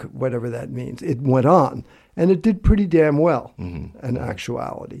 work, whatever that means. It went on, and it did pretty damn well in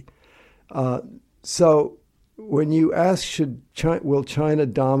actuality. So when you ask, will China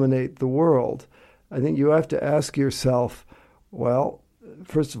dominate the world, I think you have to ask yourself, well,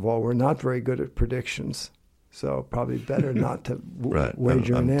 first of all, we're not very good at predictions, so probably better not to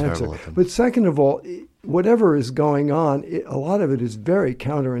wager an answer. But second of all, whatever is going on, a lot of it is very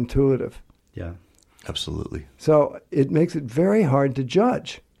counterintuitive. Yeah. Absolutely. So it makes it very hard to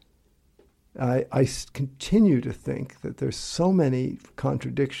judge. I continue to think that there's so many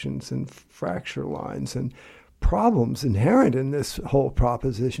contradictions and fracture lines and problems inherent in this whole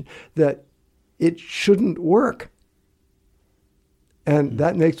proposition that it shouldn't work. And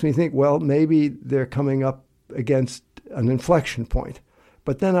that makes me think, well, maybe they're coming up against an inflection point.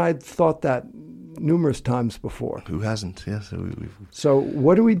 But then I'd thought that numerous times before. Who hasn't? Yes. So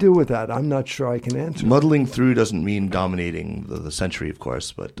what do we do with that? I'm not sure I can answer. Muddling through doesn't mean dominating the century, of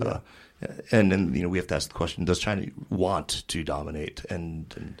course, but and then we have to ask the question: does China want to dominate?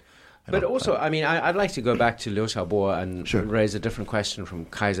 But also, I mean, I'd like to go back to Liu Xiaobo and raise a different question from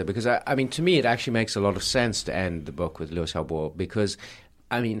Kaiser, because I mean, to me, it actually makes a lot of sense to end the book with Liu Xiaobo, because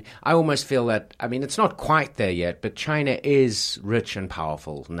I mean, I almost feel that, I mean, it's not quite there yet, but China is rich and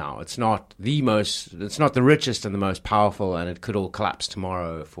powerful now. It's not the richest and the most powerful, and it could all collapse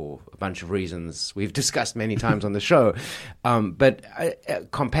tomorrow for a bunch of reasons we've discussed many times on the show. But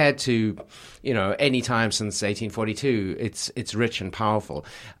compared to, any time since 1842, it's rich and powerful.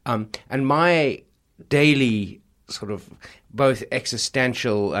 And my daily sort of both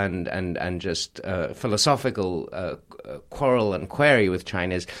existential and just philosophical quarrel and query with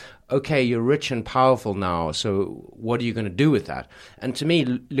China is, okay, you're rich and powerful now, so what are you going to do with that? And to me,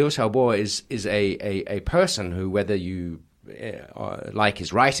 Liu Xiaobo is a person who, whether you like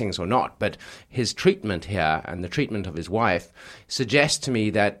his writings or not, but his treatment here and the treatment of his wife suggests to me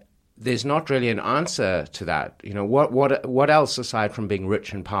that there's not really an answer to that. What else aside from being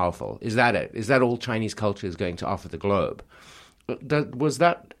rich and powerful? Is that it? Is that all Chinese culture is going to offer the globe? Was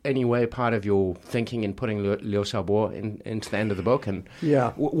that anyway part of your thinking in putting Liu Xiaobo into the end of the book? And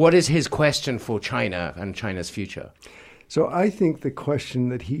what is his question for China and China's future? So I think the question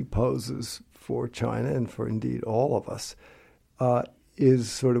that he poses for China and for indeed all of us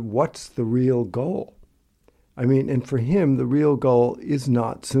is sort of, what's the real goal? I mean, and for him, the real goal is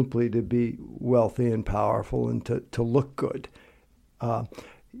not simply to be wealthy and powerful and to look good.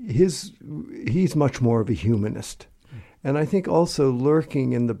 He's much more of a humanist. And I think also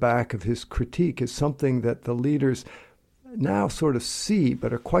lurking in the back of his critique is something that the leaders now sort of see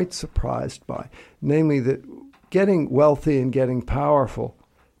but are quite surprised by, namely that getting wealthy and getting powerful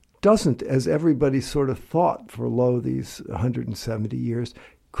doesn't, as everybody sort of thought for these 170 years,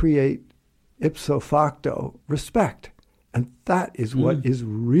 create ipso facto respect. And that is what is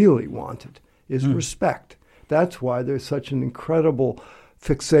really wanted, is respect. That's why there's such an incredible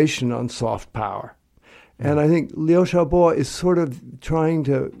fixation on soft power. And I think Liu Xiaobo is sort of trying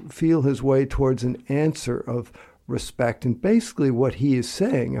to feel his way towards an answer of respect. And basically what he is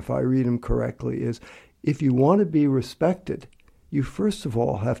saying, if I read him correctly, is if you want to be respected, you first of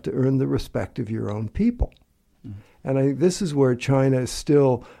all have to earn the respect of your own people. And I think this is where China is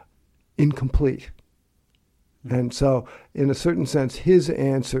still incomplete. And so in a certain sense, his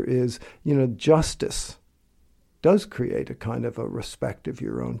answer is, justice does create a kind of a respect of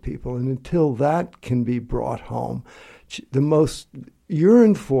your own people. And until that can be brought home, the most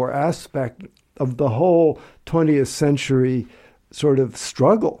yearned for aspect of the whole 20th century sort of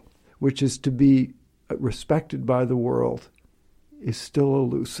struggle, which is to be respected by the world, is still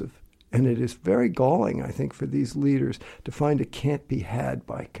elusive. And it is very galling, I think, for these leaders to find it can't be had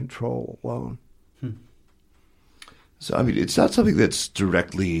by control alone. So, I mean, it's not something that's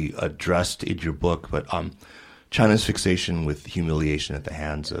directly addressed in your book, but China's fixation with humiliation at the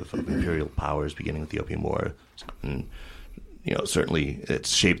hands of imperial powers, beginning with the Opium War, and, certainly it's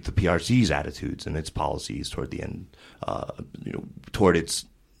shaped the PRC's attitudes and its policies toward the end, toward its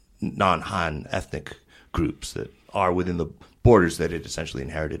non-Han ethnic groups that are within the borders that it essentially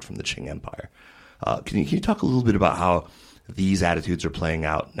inherited from the Qing Empire. Can you talk a little bit about how these attitudes are playing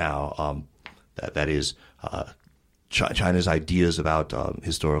out now? That is, China's ideas about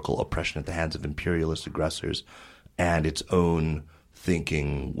historical oppression at the hands of imperialist aggressors, and its own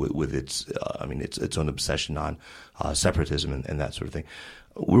thinking with its own obsession on separatism and that sort of thing.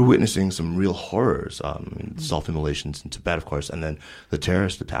 We're witnessing some real horrors, self-immolations in Tibet, of course, and then the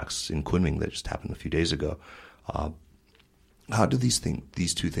terrorist attacks in Kunming that just happened a few days ago. How do these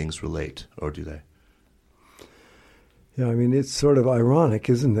two things relate, or do they? Yeah, I mean, it's sort of ironic,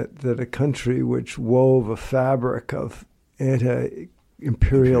 isn't it, that a country which wove a fabric of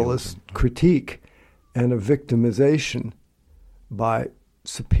anti-imperialist critique and of victimization by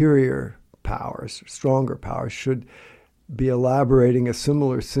superior powers, stronger powers, should be elaborating a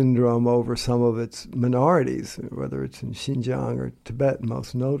similar syndrome over some of its minorities, whether it's in Xinjiang or Tibet,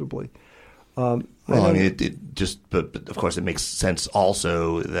 most notably. But of course, it makes sense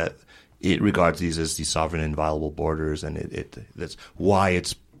also that it regards these as the sovereign inviolable borders, and that's why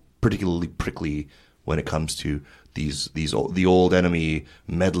it's particularly prickly when it comes to the old enemy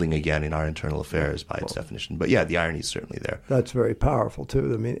meddling again in our internal affairs by its definition. But yeah, the irony is certainly there. That's very powerful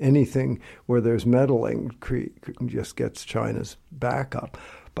too. I mean, anything where there's meddling just gets China's back up.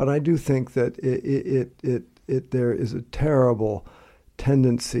 But I do think that there is a terrible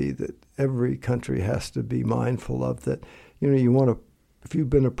tendency that every country has to be mindful of, that if you've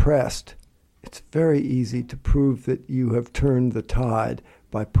been oppressed, it's very easy to prove that you have turned the tide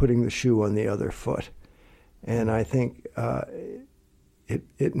by putting the shoe on the other foot. And I think it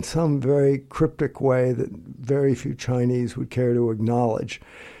in some very cryptic way that very few Chinese would care to acknowledge,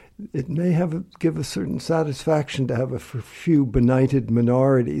 it may give a certain satisfaction to have a few benighted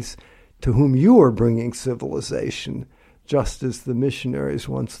minorities to whom you are bringing civilization, just as the missionaries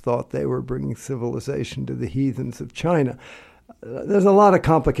once thought they were bringing civilization to the heathens of China. There's a lot of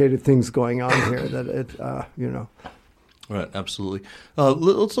complicated things going on here that Right, absolutely.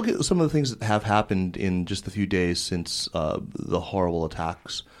 Let's look at some of the things that have happened in just a few days since the horrible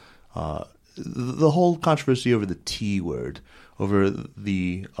attacks. The whole controversy over the T word, over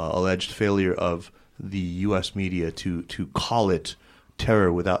the alleged failure of the U.S. media to call it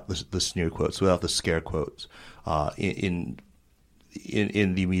terror without the sneer quotes, without the scare quotes, in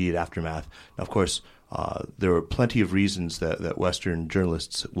the immediate aftermath. Now, of course, there are plenty of reasons that Western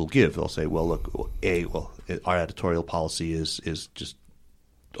journalists will give. They'll say, well, look, our editorial policy is just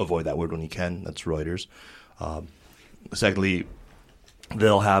avoid that word when you can. That's Reuters. Secondly,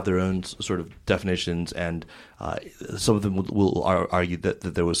 they'll have their own sort of definitions, and some of them will argue that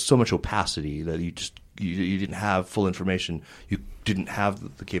there was so much opacity that you didn't have full information. You didn't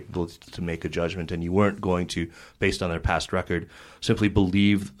have the capability to make a judgment, and you weren't going to, based on their past record, simply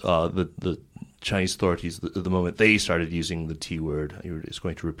believe the Chinese authorities the moment they started using the T word. You're just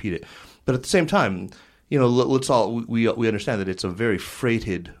going to repeat it. But at the same time, we understand that it's a very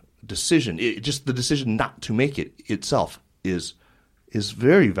freighted decision. Just the decision not to make it itself is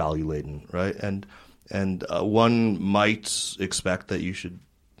very value laden, right? And one might expect that you should,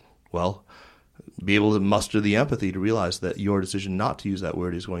 be able to muster the empathy to realize that your decision not to use that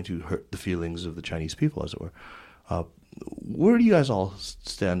word is going to hurt the feelings of the Chinese people, as it were. Where do you guys all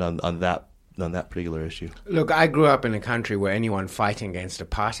stand on that particular issue? Look, I grew up in a country where anyone fighting against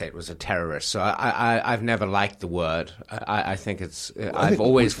apartheid was a terrorist, so I've never liked the word. I think I've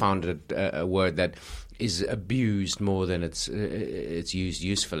always found it a word that is abused more than it's used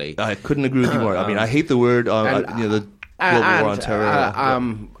usefully. I couldn't agree with you more. I mean, I hate the word. The global war on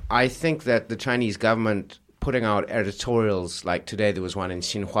terror. I think that the Chinese government putting out editorials, like today there was one in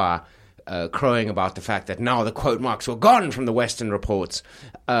Xinhua, crowing about the fact that now the quote marks were gone from the Western reports,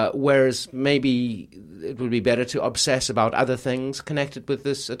 whereas maybe it would be better to obsess about other things connected with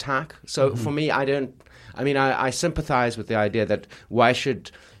this attack. So for me, I sympathize with the idea that why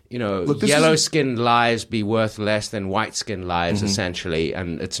should yellow-skinned lives be worth less than white-skinned lives, essentially,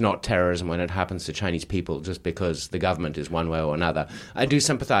 and it's not terrorism when it happens to Chinese people just because the government is one way or another. I do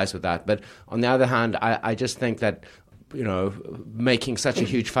sympathize with that, but on the other hand, I just think that making such a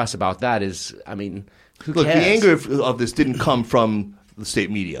huge fuss about that is, who Look, cares? the anger of this didn't come from the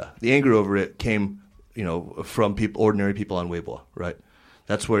state media. The anger over it came, from ordinary people on Weibo, right?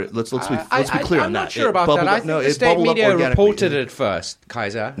 That's where let's be clear on that. I'm not sure about that. I think the state media reported it first,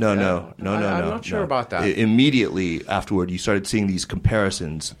 Kaiser. No. I'm not sure about that. Immediately afterward, you started seeing these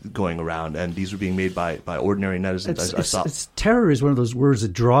comparisons going around, and these were being made by ordinary netizens. Terror is one of those words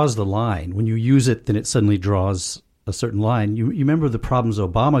that draws the line. When you use it, then it suddenly draws a certain line. You remember the problems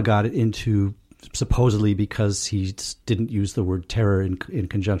Obama got into supposedly because he didn't use the word terror in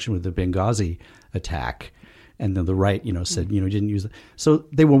conjunction with the Benghazi attack. And then the right, said, he didn't use it. So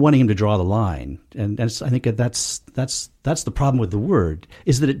they were wanting him to draw the line. And I think that's the problem with the word,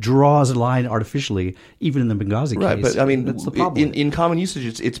 is that it draws a line artificially, even in the Benghazi case. Right, but I mean, that's the problem in common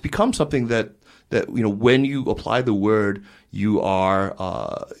usage, it's become something that when you apply the word, you are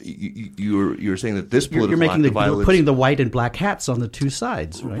you're saying that this political act of violence, you're putting the white and black hats on the two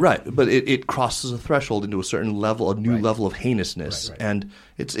sides, right? Right, but it crosses a threshold into a certain level, a new level of heinousness, and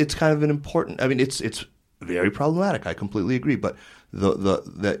it's kind of an important. I mean, it's very problematic. I completely agree, but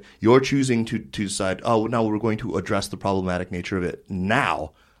that you're choosing to decide, oh, now we're going to address the problematic nature of it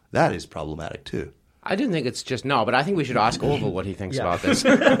now. That is problematic too. I didn't think it's just but I think we should ask Orville what he thinks about this.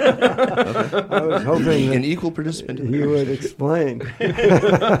 I was hoping an equal participant. He would explain.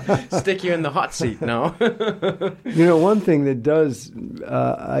 Stick you in the hot seat now. One thing that does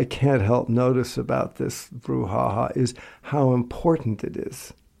I can't help notice about this brouhaha is how important it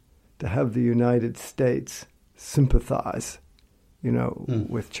is to have the United States sympathize,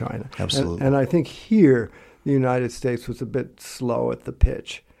 with China. Absolutely. And I think here the United States was a bit slow at the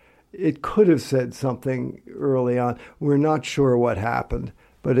pitch. It could have said something early on. We're not sure what happened,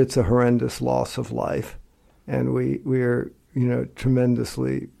 but it's a horrendous loss of life. And we're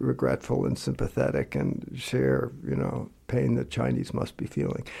tremendously regretful and sympathetic and share, pain that Chinese must be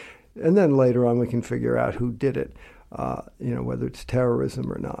feeling. And then later on we can figure out who did it, whether it's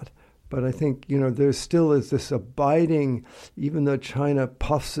terrorism or not. But I think, there still is this abiding, even though China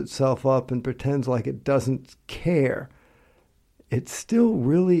puffs itself up and pretends like it doesn't care, it still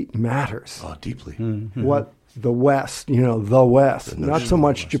really matters. Oh, deeply. Mm-hmm. What the West, the West, not so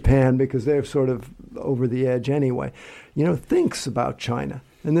much Japan because they're sort of over the edge anyway, thinks about China.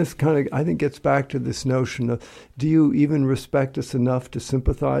 And this kind of, I think, gets back to this notion of, do you even respect us enough to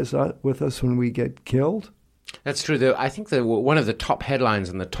sympathize with us when we get killed? That's true. I think one of the top headlines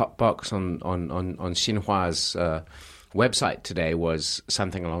in the top box on Xinhua's website today was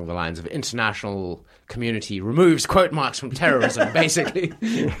something along the lines of "International community removes quote marks from terrorism." Basically.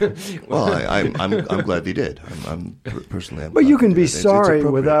 Well, I'm glad they did. I'm personally. But you can be sorry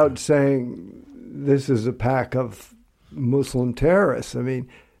without saying this is a pack of Muslim terrorists. I mean,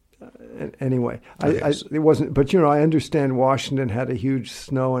 anyway, it wasn't. But I understand Washington had a huge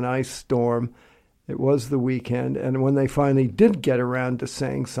snow and ice storm. It was the weekend, and when they finally did get around to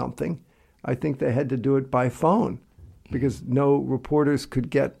saying something, I think they had to do it by phone because no reporters could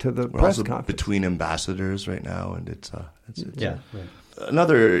get to the press conference. Between ambassadors right now, and it's Right.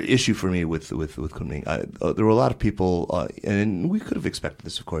 Another issue for me with Kunming. There were a lot of people, and we could have expected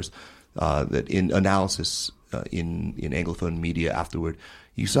this, of course, that in analysis in Anglophone media afterward,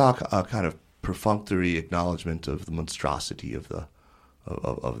 you saw a kind of perfunctory acknowledgement of the monstrosity of the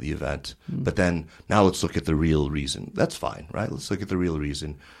event. But then now let's look at the real reason. That's fine, right? Let's look at the real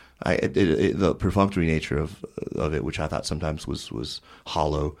reason. The perfunctory nature of it, which I thought sometimes was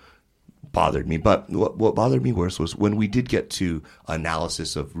hollow, bothered me. But what bothered me worse was when we did get to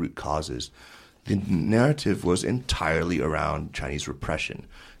analysis of root causes, the narrative was entirely around Chinese repression,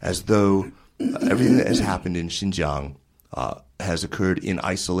 as though everything that has happened in Xinjiang has occurred in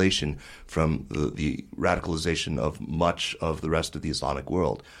isolation from the radicalization of much of the rest of the Islamic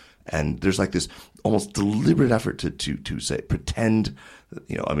world. And there's like this almost deliberate effort to say, pretend,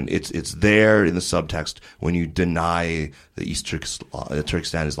 it's there in the subtext when you deny the East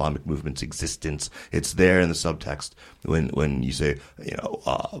Turkestan Islamic movement's existence. It's there in the subtext when you say,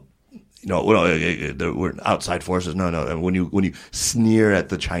 we're outside forces. No. When you sneer at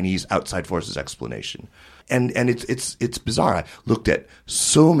the Chinese outside forces explanation. And it's bizarre. I looked at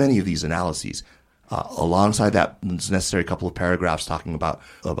so many of these analyses. Alongside that, there's a necessary couple of paragraphs talking about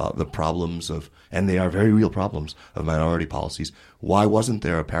the problems and they are very real problems of minority policies. Why wasn't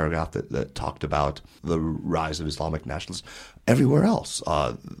there a paragraph that talked about the rise of Islamic nationalism everywhere else?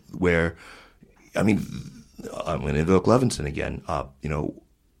 I'm going to invoke Levinson again.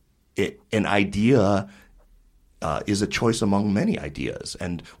 An idea is a choice among many ideas.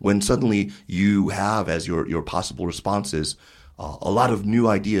 And when suddenly you have as your possible responses a lot of new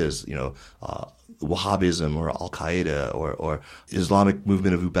ideas, Wahhabism or Al-Qaeda or Islamic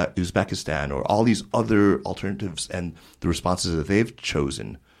movement of Uzbekistan or all these other alternatives and the responses that they've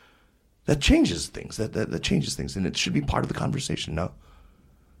chosen, that changes things. That changes things, and it should be part of the conversation, no?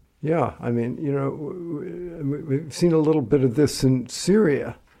 Yeah, I mean, we've seen a little bit of this in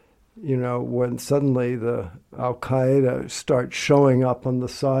Syria, when suddenly the Al-Qaeda starts showing up on the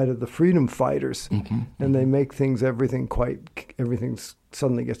side of the freedom fighters, and they make everything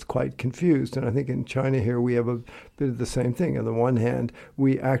suddenly gets quite confused. And I think in China here we have a bit of the same thing. On the one hand,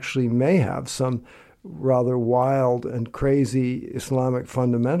 we actually may have some rather wild and crazy Islamic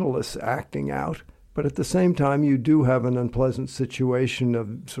fundamentalists acting out, but at the same time, you do have an unpleasant situation of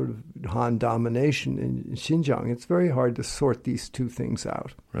sort of Han domination in Xinjiang. It's very hard to sort these two things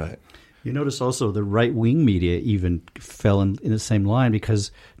out. Right. You notice also the right-wing media even fell in the same line,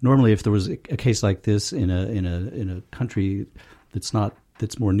 because normally if there was a case like this in a country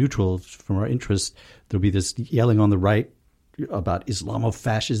that's more neutral from our interest, there'll be this yelling on the right about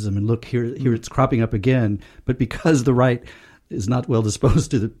Islamofascism, and look, here it's cropping up again. But because the right is not well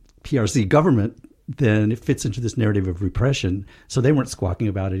disposed to the PRC government, then it fits into this narrative of repression. So they weren't squawking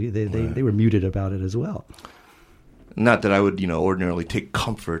about it. They were muted about it as well. Not that I would, ordinarily take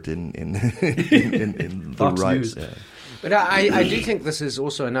comfort in the Fox rights. News. Yeah. But I do think this is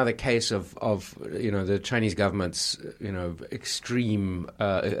also another case of the Chinese government's extreme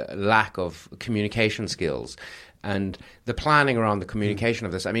lack of communication skills and the planning around the communication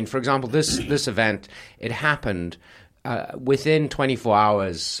of this. I mean, for example, this event, it happened within 24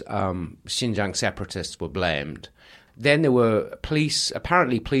 hours. Xinjiang separatists were blamed. Then there were police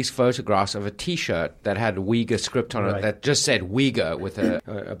photographs of a T-shirt that had a Uyghur script on it that just said Uyghur with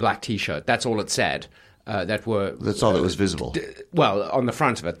a black T-shirt. That's all it said. That's all that was visible. Well, on the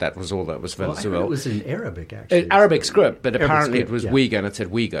front of it, that was all that was visible. It was in Arabic, actually. Arabic script, but apparently script, it was yeah. Uyghur, and it said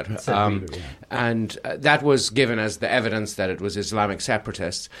Uyghur. And that was given as the evidence that it was Islamic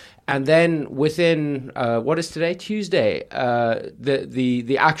separatists. And then within, what is today? Tuesday,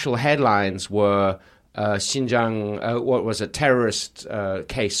 the actual headlines were Xinjiang, what was a terrorist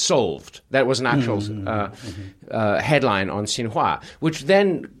case solved. That was an actual headline on Xinhua, which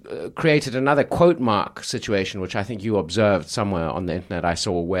then created another quote mark situation, which I think you observed somewhere on the internet I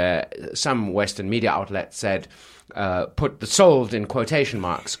saw, where some Western media outlet said, put the solved in quotation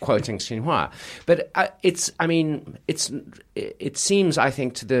marks, quoting Xinhua. But it seems, I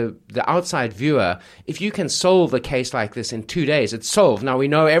think, to the outside viewer, if you can solve a case like this in 2 days, it's solved. Now we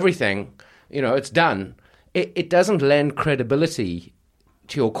know everything. It's done. It doesn't lend credibility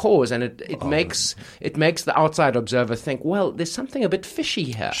to your cause, and it makes the outside observer think, well, there's something a bit fishy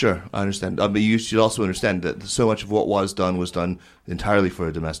here. Sure, I understand. But you should also understand that so much of what was done entirely for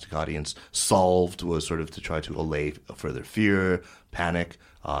a domestic audience. Solved was sort of to try to allay further fear, panic,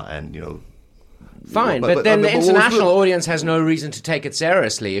 and Fine, but then the international audience has no reason to take it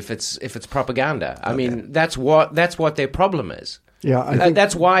seriously if it's propaganda. I mean, that's what their problem is. Yeah, I think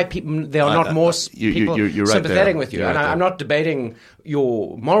that's why there are not more people you're right sympathetic there. with you. You're And right I'm there. not debating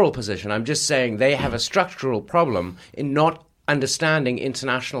your moral position. I'm just saying they have a structural problem in not understanding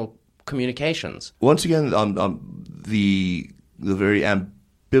international communications. Once again, the very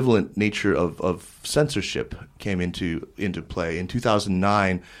ambivalent nature of censorship came into play. In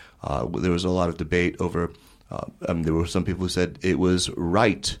 2009, there was a lot of debate over. There were some people who said it was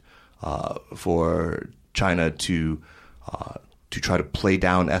right for China to try to play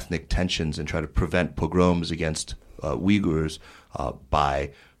down ethnic tensions and try to prevent pogroms against Uyghurs by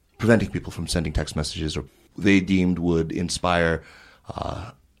preventing people from sending text messages, or they deemed would inspire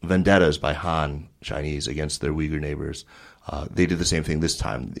vendettas by Han Chinese against their Uyghur neighbors. They did the same thing this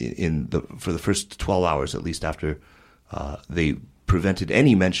time for the first 12 hours, at least, after they prevented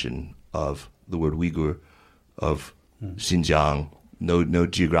any mention of the word Uyghur, of Xinjiang, no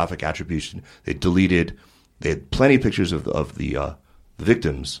geographic attribution. They had plenty of pictures of the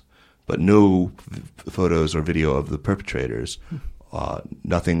victims, but no photos or video of the perpetrators.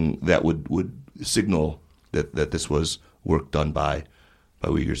 Nothing that would signal that this was work done by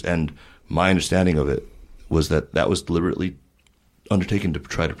Uyghurs. And my understanding of it was that was deliberately undertaken to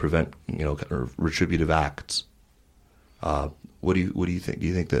try to prevent kind of retributive acts. What do you think? Do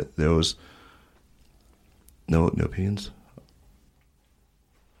you think that there was no opinions?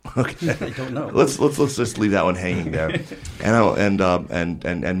 Okay, I don't know. Let's just leave that one hanging there,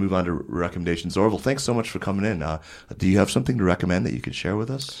 and move on to recommendations. Orville, thanks so much for coming in. Do you have something to recommend that you could share with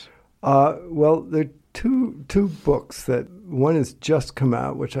us? Well, there are two books that one has just come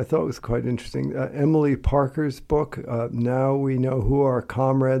out, which I thought was quite interesting. Emily Parker's book, Now We Know Who Our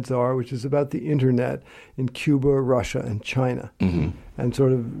Comrades Are, which is about the internet in Cuba, Russia, and China, and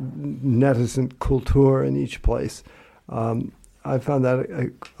sort of netizen culture in each place. I found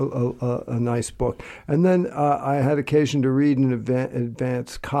that a nice book. And then I had occasion to read an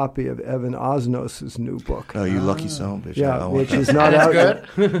advanced copy of Evan Osnos' new book. Oh, you lucky son of a bitch. Yeah, which is not out good?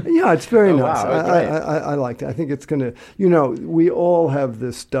 Yeah, it's very nice. Wow, great. I liked it. I think it's going to, we all have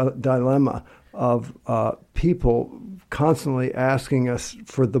this dilemma of people constantly asking us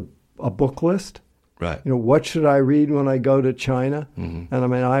for a book list. Right. What should I read when I go to China? Mm-hmm.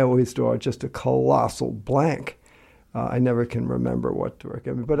 And I always draw just a colossal blank. I never can remember what to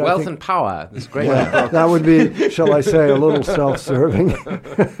recommend. But Wealth I think, and Power. This great that would be, shall I say, a little self-serving.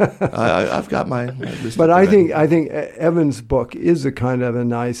 I've got my list. But I think Evan's book is a kind of a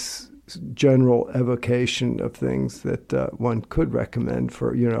nice general evocation of things that one could recommend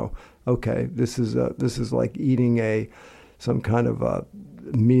for, okay, this is like eating some kind of a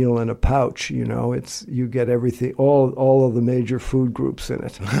meal in a pouch. You get everything, all of the major food groups in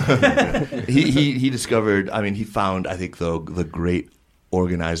it. he discovered, he found, I think, the great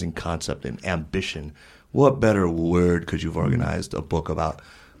organizing concept in ambition. What better word could you have organized a book about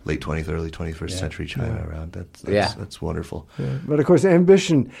late 20th, early 21st century China around? That's wonderful. Yeah. But of course,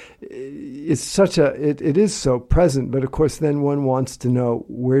 ambition is it is so present, but of course then one wants to know,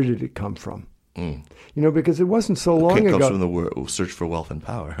 where did it come from? Because it wasn't so long ago. It comes from the word search for wealth and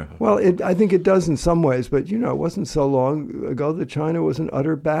power. Well, I think it does in some ways, but it wasn't so long ago that China was an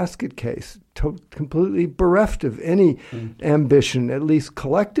utter basket case, completely bereft of any ambition, at least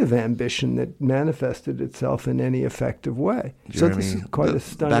collective ambition that manifested itself in any effective way. Jeremy, so this is quite a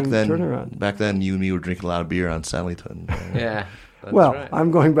stunning turnaround. Back then, you and me were drinking a lot of beer on Sanlitun. Yeah. That's well, right.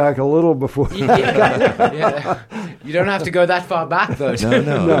 I'm going back a little before. Yeah. You don't have to go that far back, though.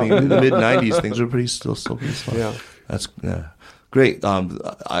 No. In the mid-'90s, things were still pretty slow. Yeah. That's great.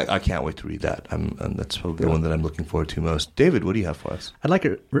 I can't wait to read that. And that's probably the one that I'm looking forward to most. David, what do you have for us? I'd like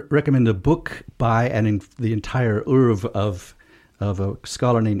to recommend a book by the entire oeuvre of a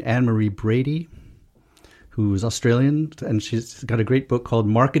scholar named Anne-Marie Brady, who's Australian, and she's got a great book called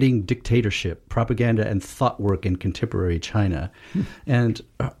Marketing Dictatorship, Propaganda and Thought Work in Contemporary China. And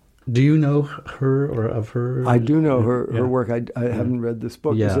do you know her or of her? I do know her work. I haven't read this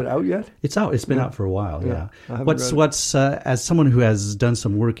book. Yeah. Is it out yet? It's out. It's been out for a while, I haven't What's as someone who has done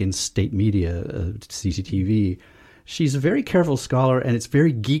some work in state media, CCTV, she's a very careful scholar, and it's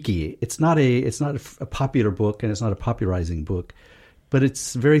very geeky. It's not a popular book, and it's not a popularizing book. But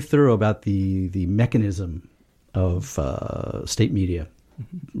it's very thorough about the mechanism of state media,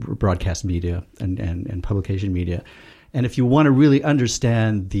 broadcast media, and publication media. And if you want to really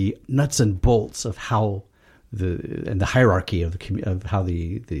understand the nuts and bolts of how the hierarchy of how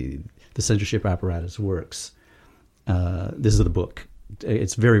the censorship apparatus works, this is the book.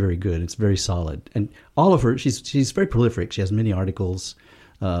 It's very, very good. It's very solid. And all of her, she's very prolific. She has many articles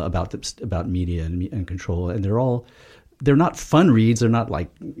about media and control, and they're not fun reads. They're not like,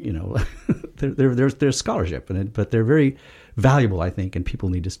 they're scholarship in it, but they're very valuable, I think, and people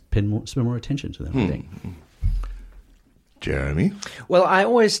need to spend more attention to them, I think. Jeremy? Well, I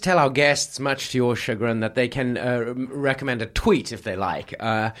always tell our guests, much to your chagrin, that they can recommend a tweet if they like.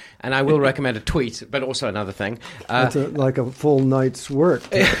 And I will recommend a tweet, but also another thing. It's like a full night's work.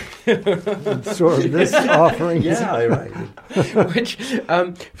 Sort of this offering. Yeah, right. Which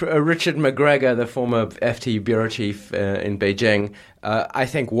Richard McGregor, the former FT bureau chief in Beijing, I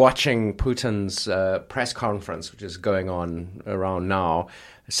think watching Putin's press conference, which is going on around now,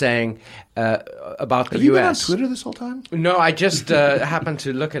 saying about the Have you U.S. been on Twitter this whole time? No, I just happened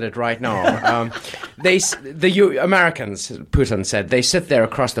to look at it right now. Americans, Putin said, they sit there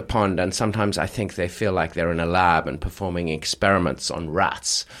across the pond, and sometimes I think they feel like they're in a lab and performing experiments on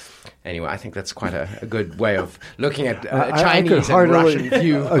rats. Anyway, I think that's quite a good way of looking at Chinese and Russian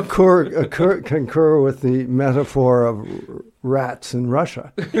view. Concur with the metaphor of rats in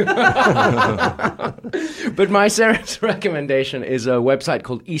Russia. But my serious recommendation is a website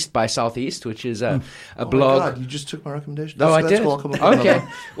called East by Southeast, which is a blog. My God, you just took my recommendation. I did. Cool. Okay.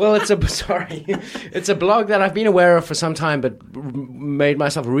 Well, it's a blog that I've been aware of for some time, but made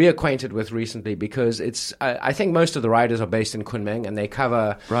myself reacquainted with recently because it's. I think most of the writers are based in Kunming, and they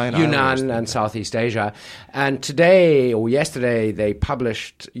cover Yunnan and Southeast Asia. And today or yesterday, they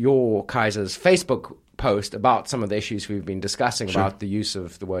published your Kaiser's Facebook post about some of the issues we've been discussing about the use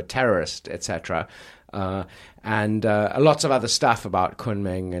of the word terrorist, etc. And lots of other stuff about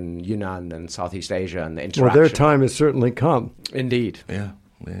Kunming and Yunnan and Southeast Asia and the interaction. Well, their time has certainly come. Indeed. Yeah.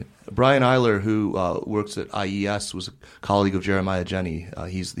 Brian Eiler, who works at IES, was a colleague of Jeremiah Jenny.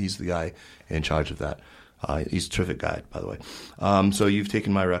 He's the guy in charge of that. He's a terrific guy, by the way. So you've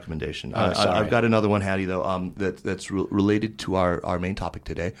taken my recommendation. Sorry. I've got another one, Hattie, though, that's related to our main topic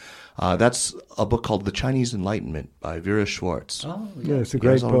today. That's a book called The Chinese Enlightenment by Vera Schwartz. Oh, Yeah, it's a You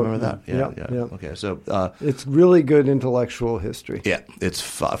great guys all book. remember that? Yeah. Okay, so It's really good intellectual history. yeah, it's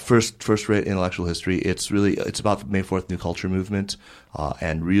first-rate intellectual history. It's about the May 4th New Culture movement,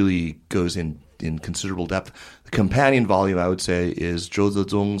 and really goes in considerable depth. The companion volume, I would say, is Zhou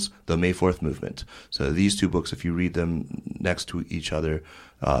Zedong's The May 4th Movement. So these two books, if you read them next to each other,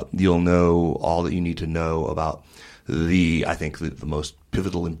 you'll know all that you need to know about I think the most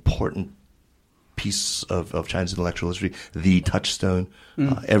pivotal, important piece of China's intellectual history, the touchstone.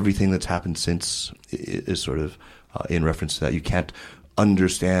 Everything that's happened since is sort of in reference to that. You can't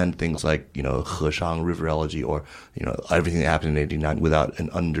understand things like, Heshang River Elegy or, everything that happened in 1889 without an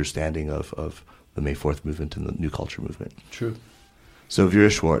understanding of the May 4th movement and the New Culture movement. True. So Vera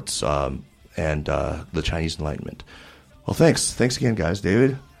Schwartz and the Chinese Enlightenment. Well, thanks. Thanks again, guys.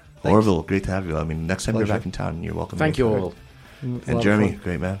 David, Orville, great to have you. I mean, next time you're back in town, you're welcome. Thank you all. And Jeremy,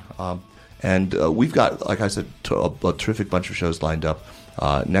 great man. And we've got, like I said, a terrific bunch of shows lined up.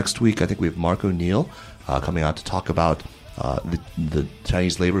 Next week, I think we have Mark O'Neill coming out to talk about the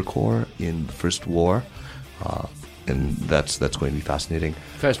Chinese Labor Corps in the First War, and that's going to be fascinating.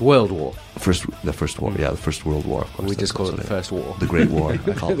 First World War. The First War, yeah, the First World War. Of course, We just call it the First War. the Great War. I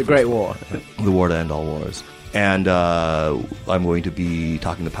call it The Great War. the war to end all wars. And I'm going to be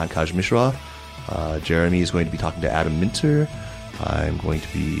talking to Pankaj Mishra. Jeremy is going to be talking to Adam Minter. I'm going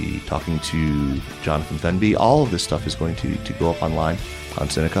to be talking to Jonathan Fenby. All of this stuff is going to go up online on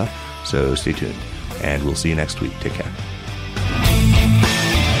Sinica, so stay tuned. And we'll see you next week. Take care.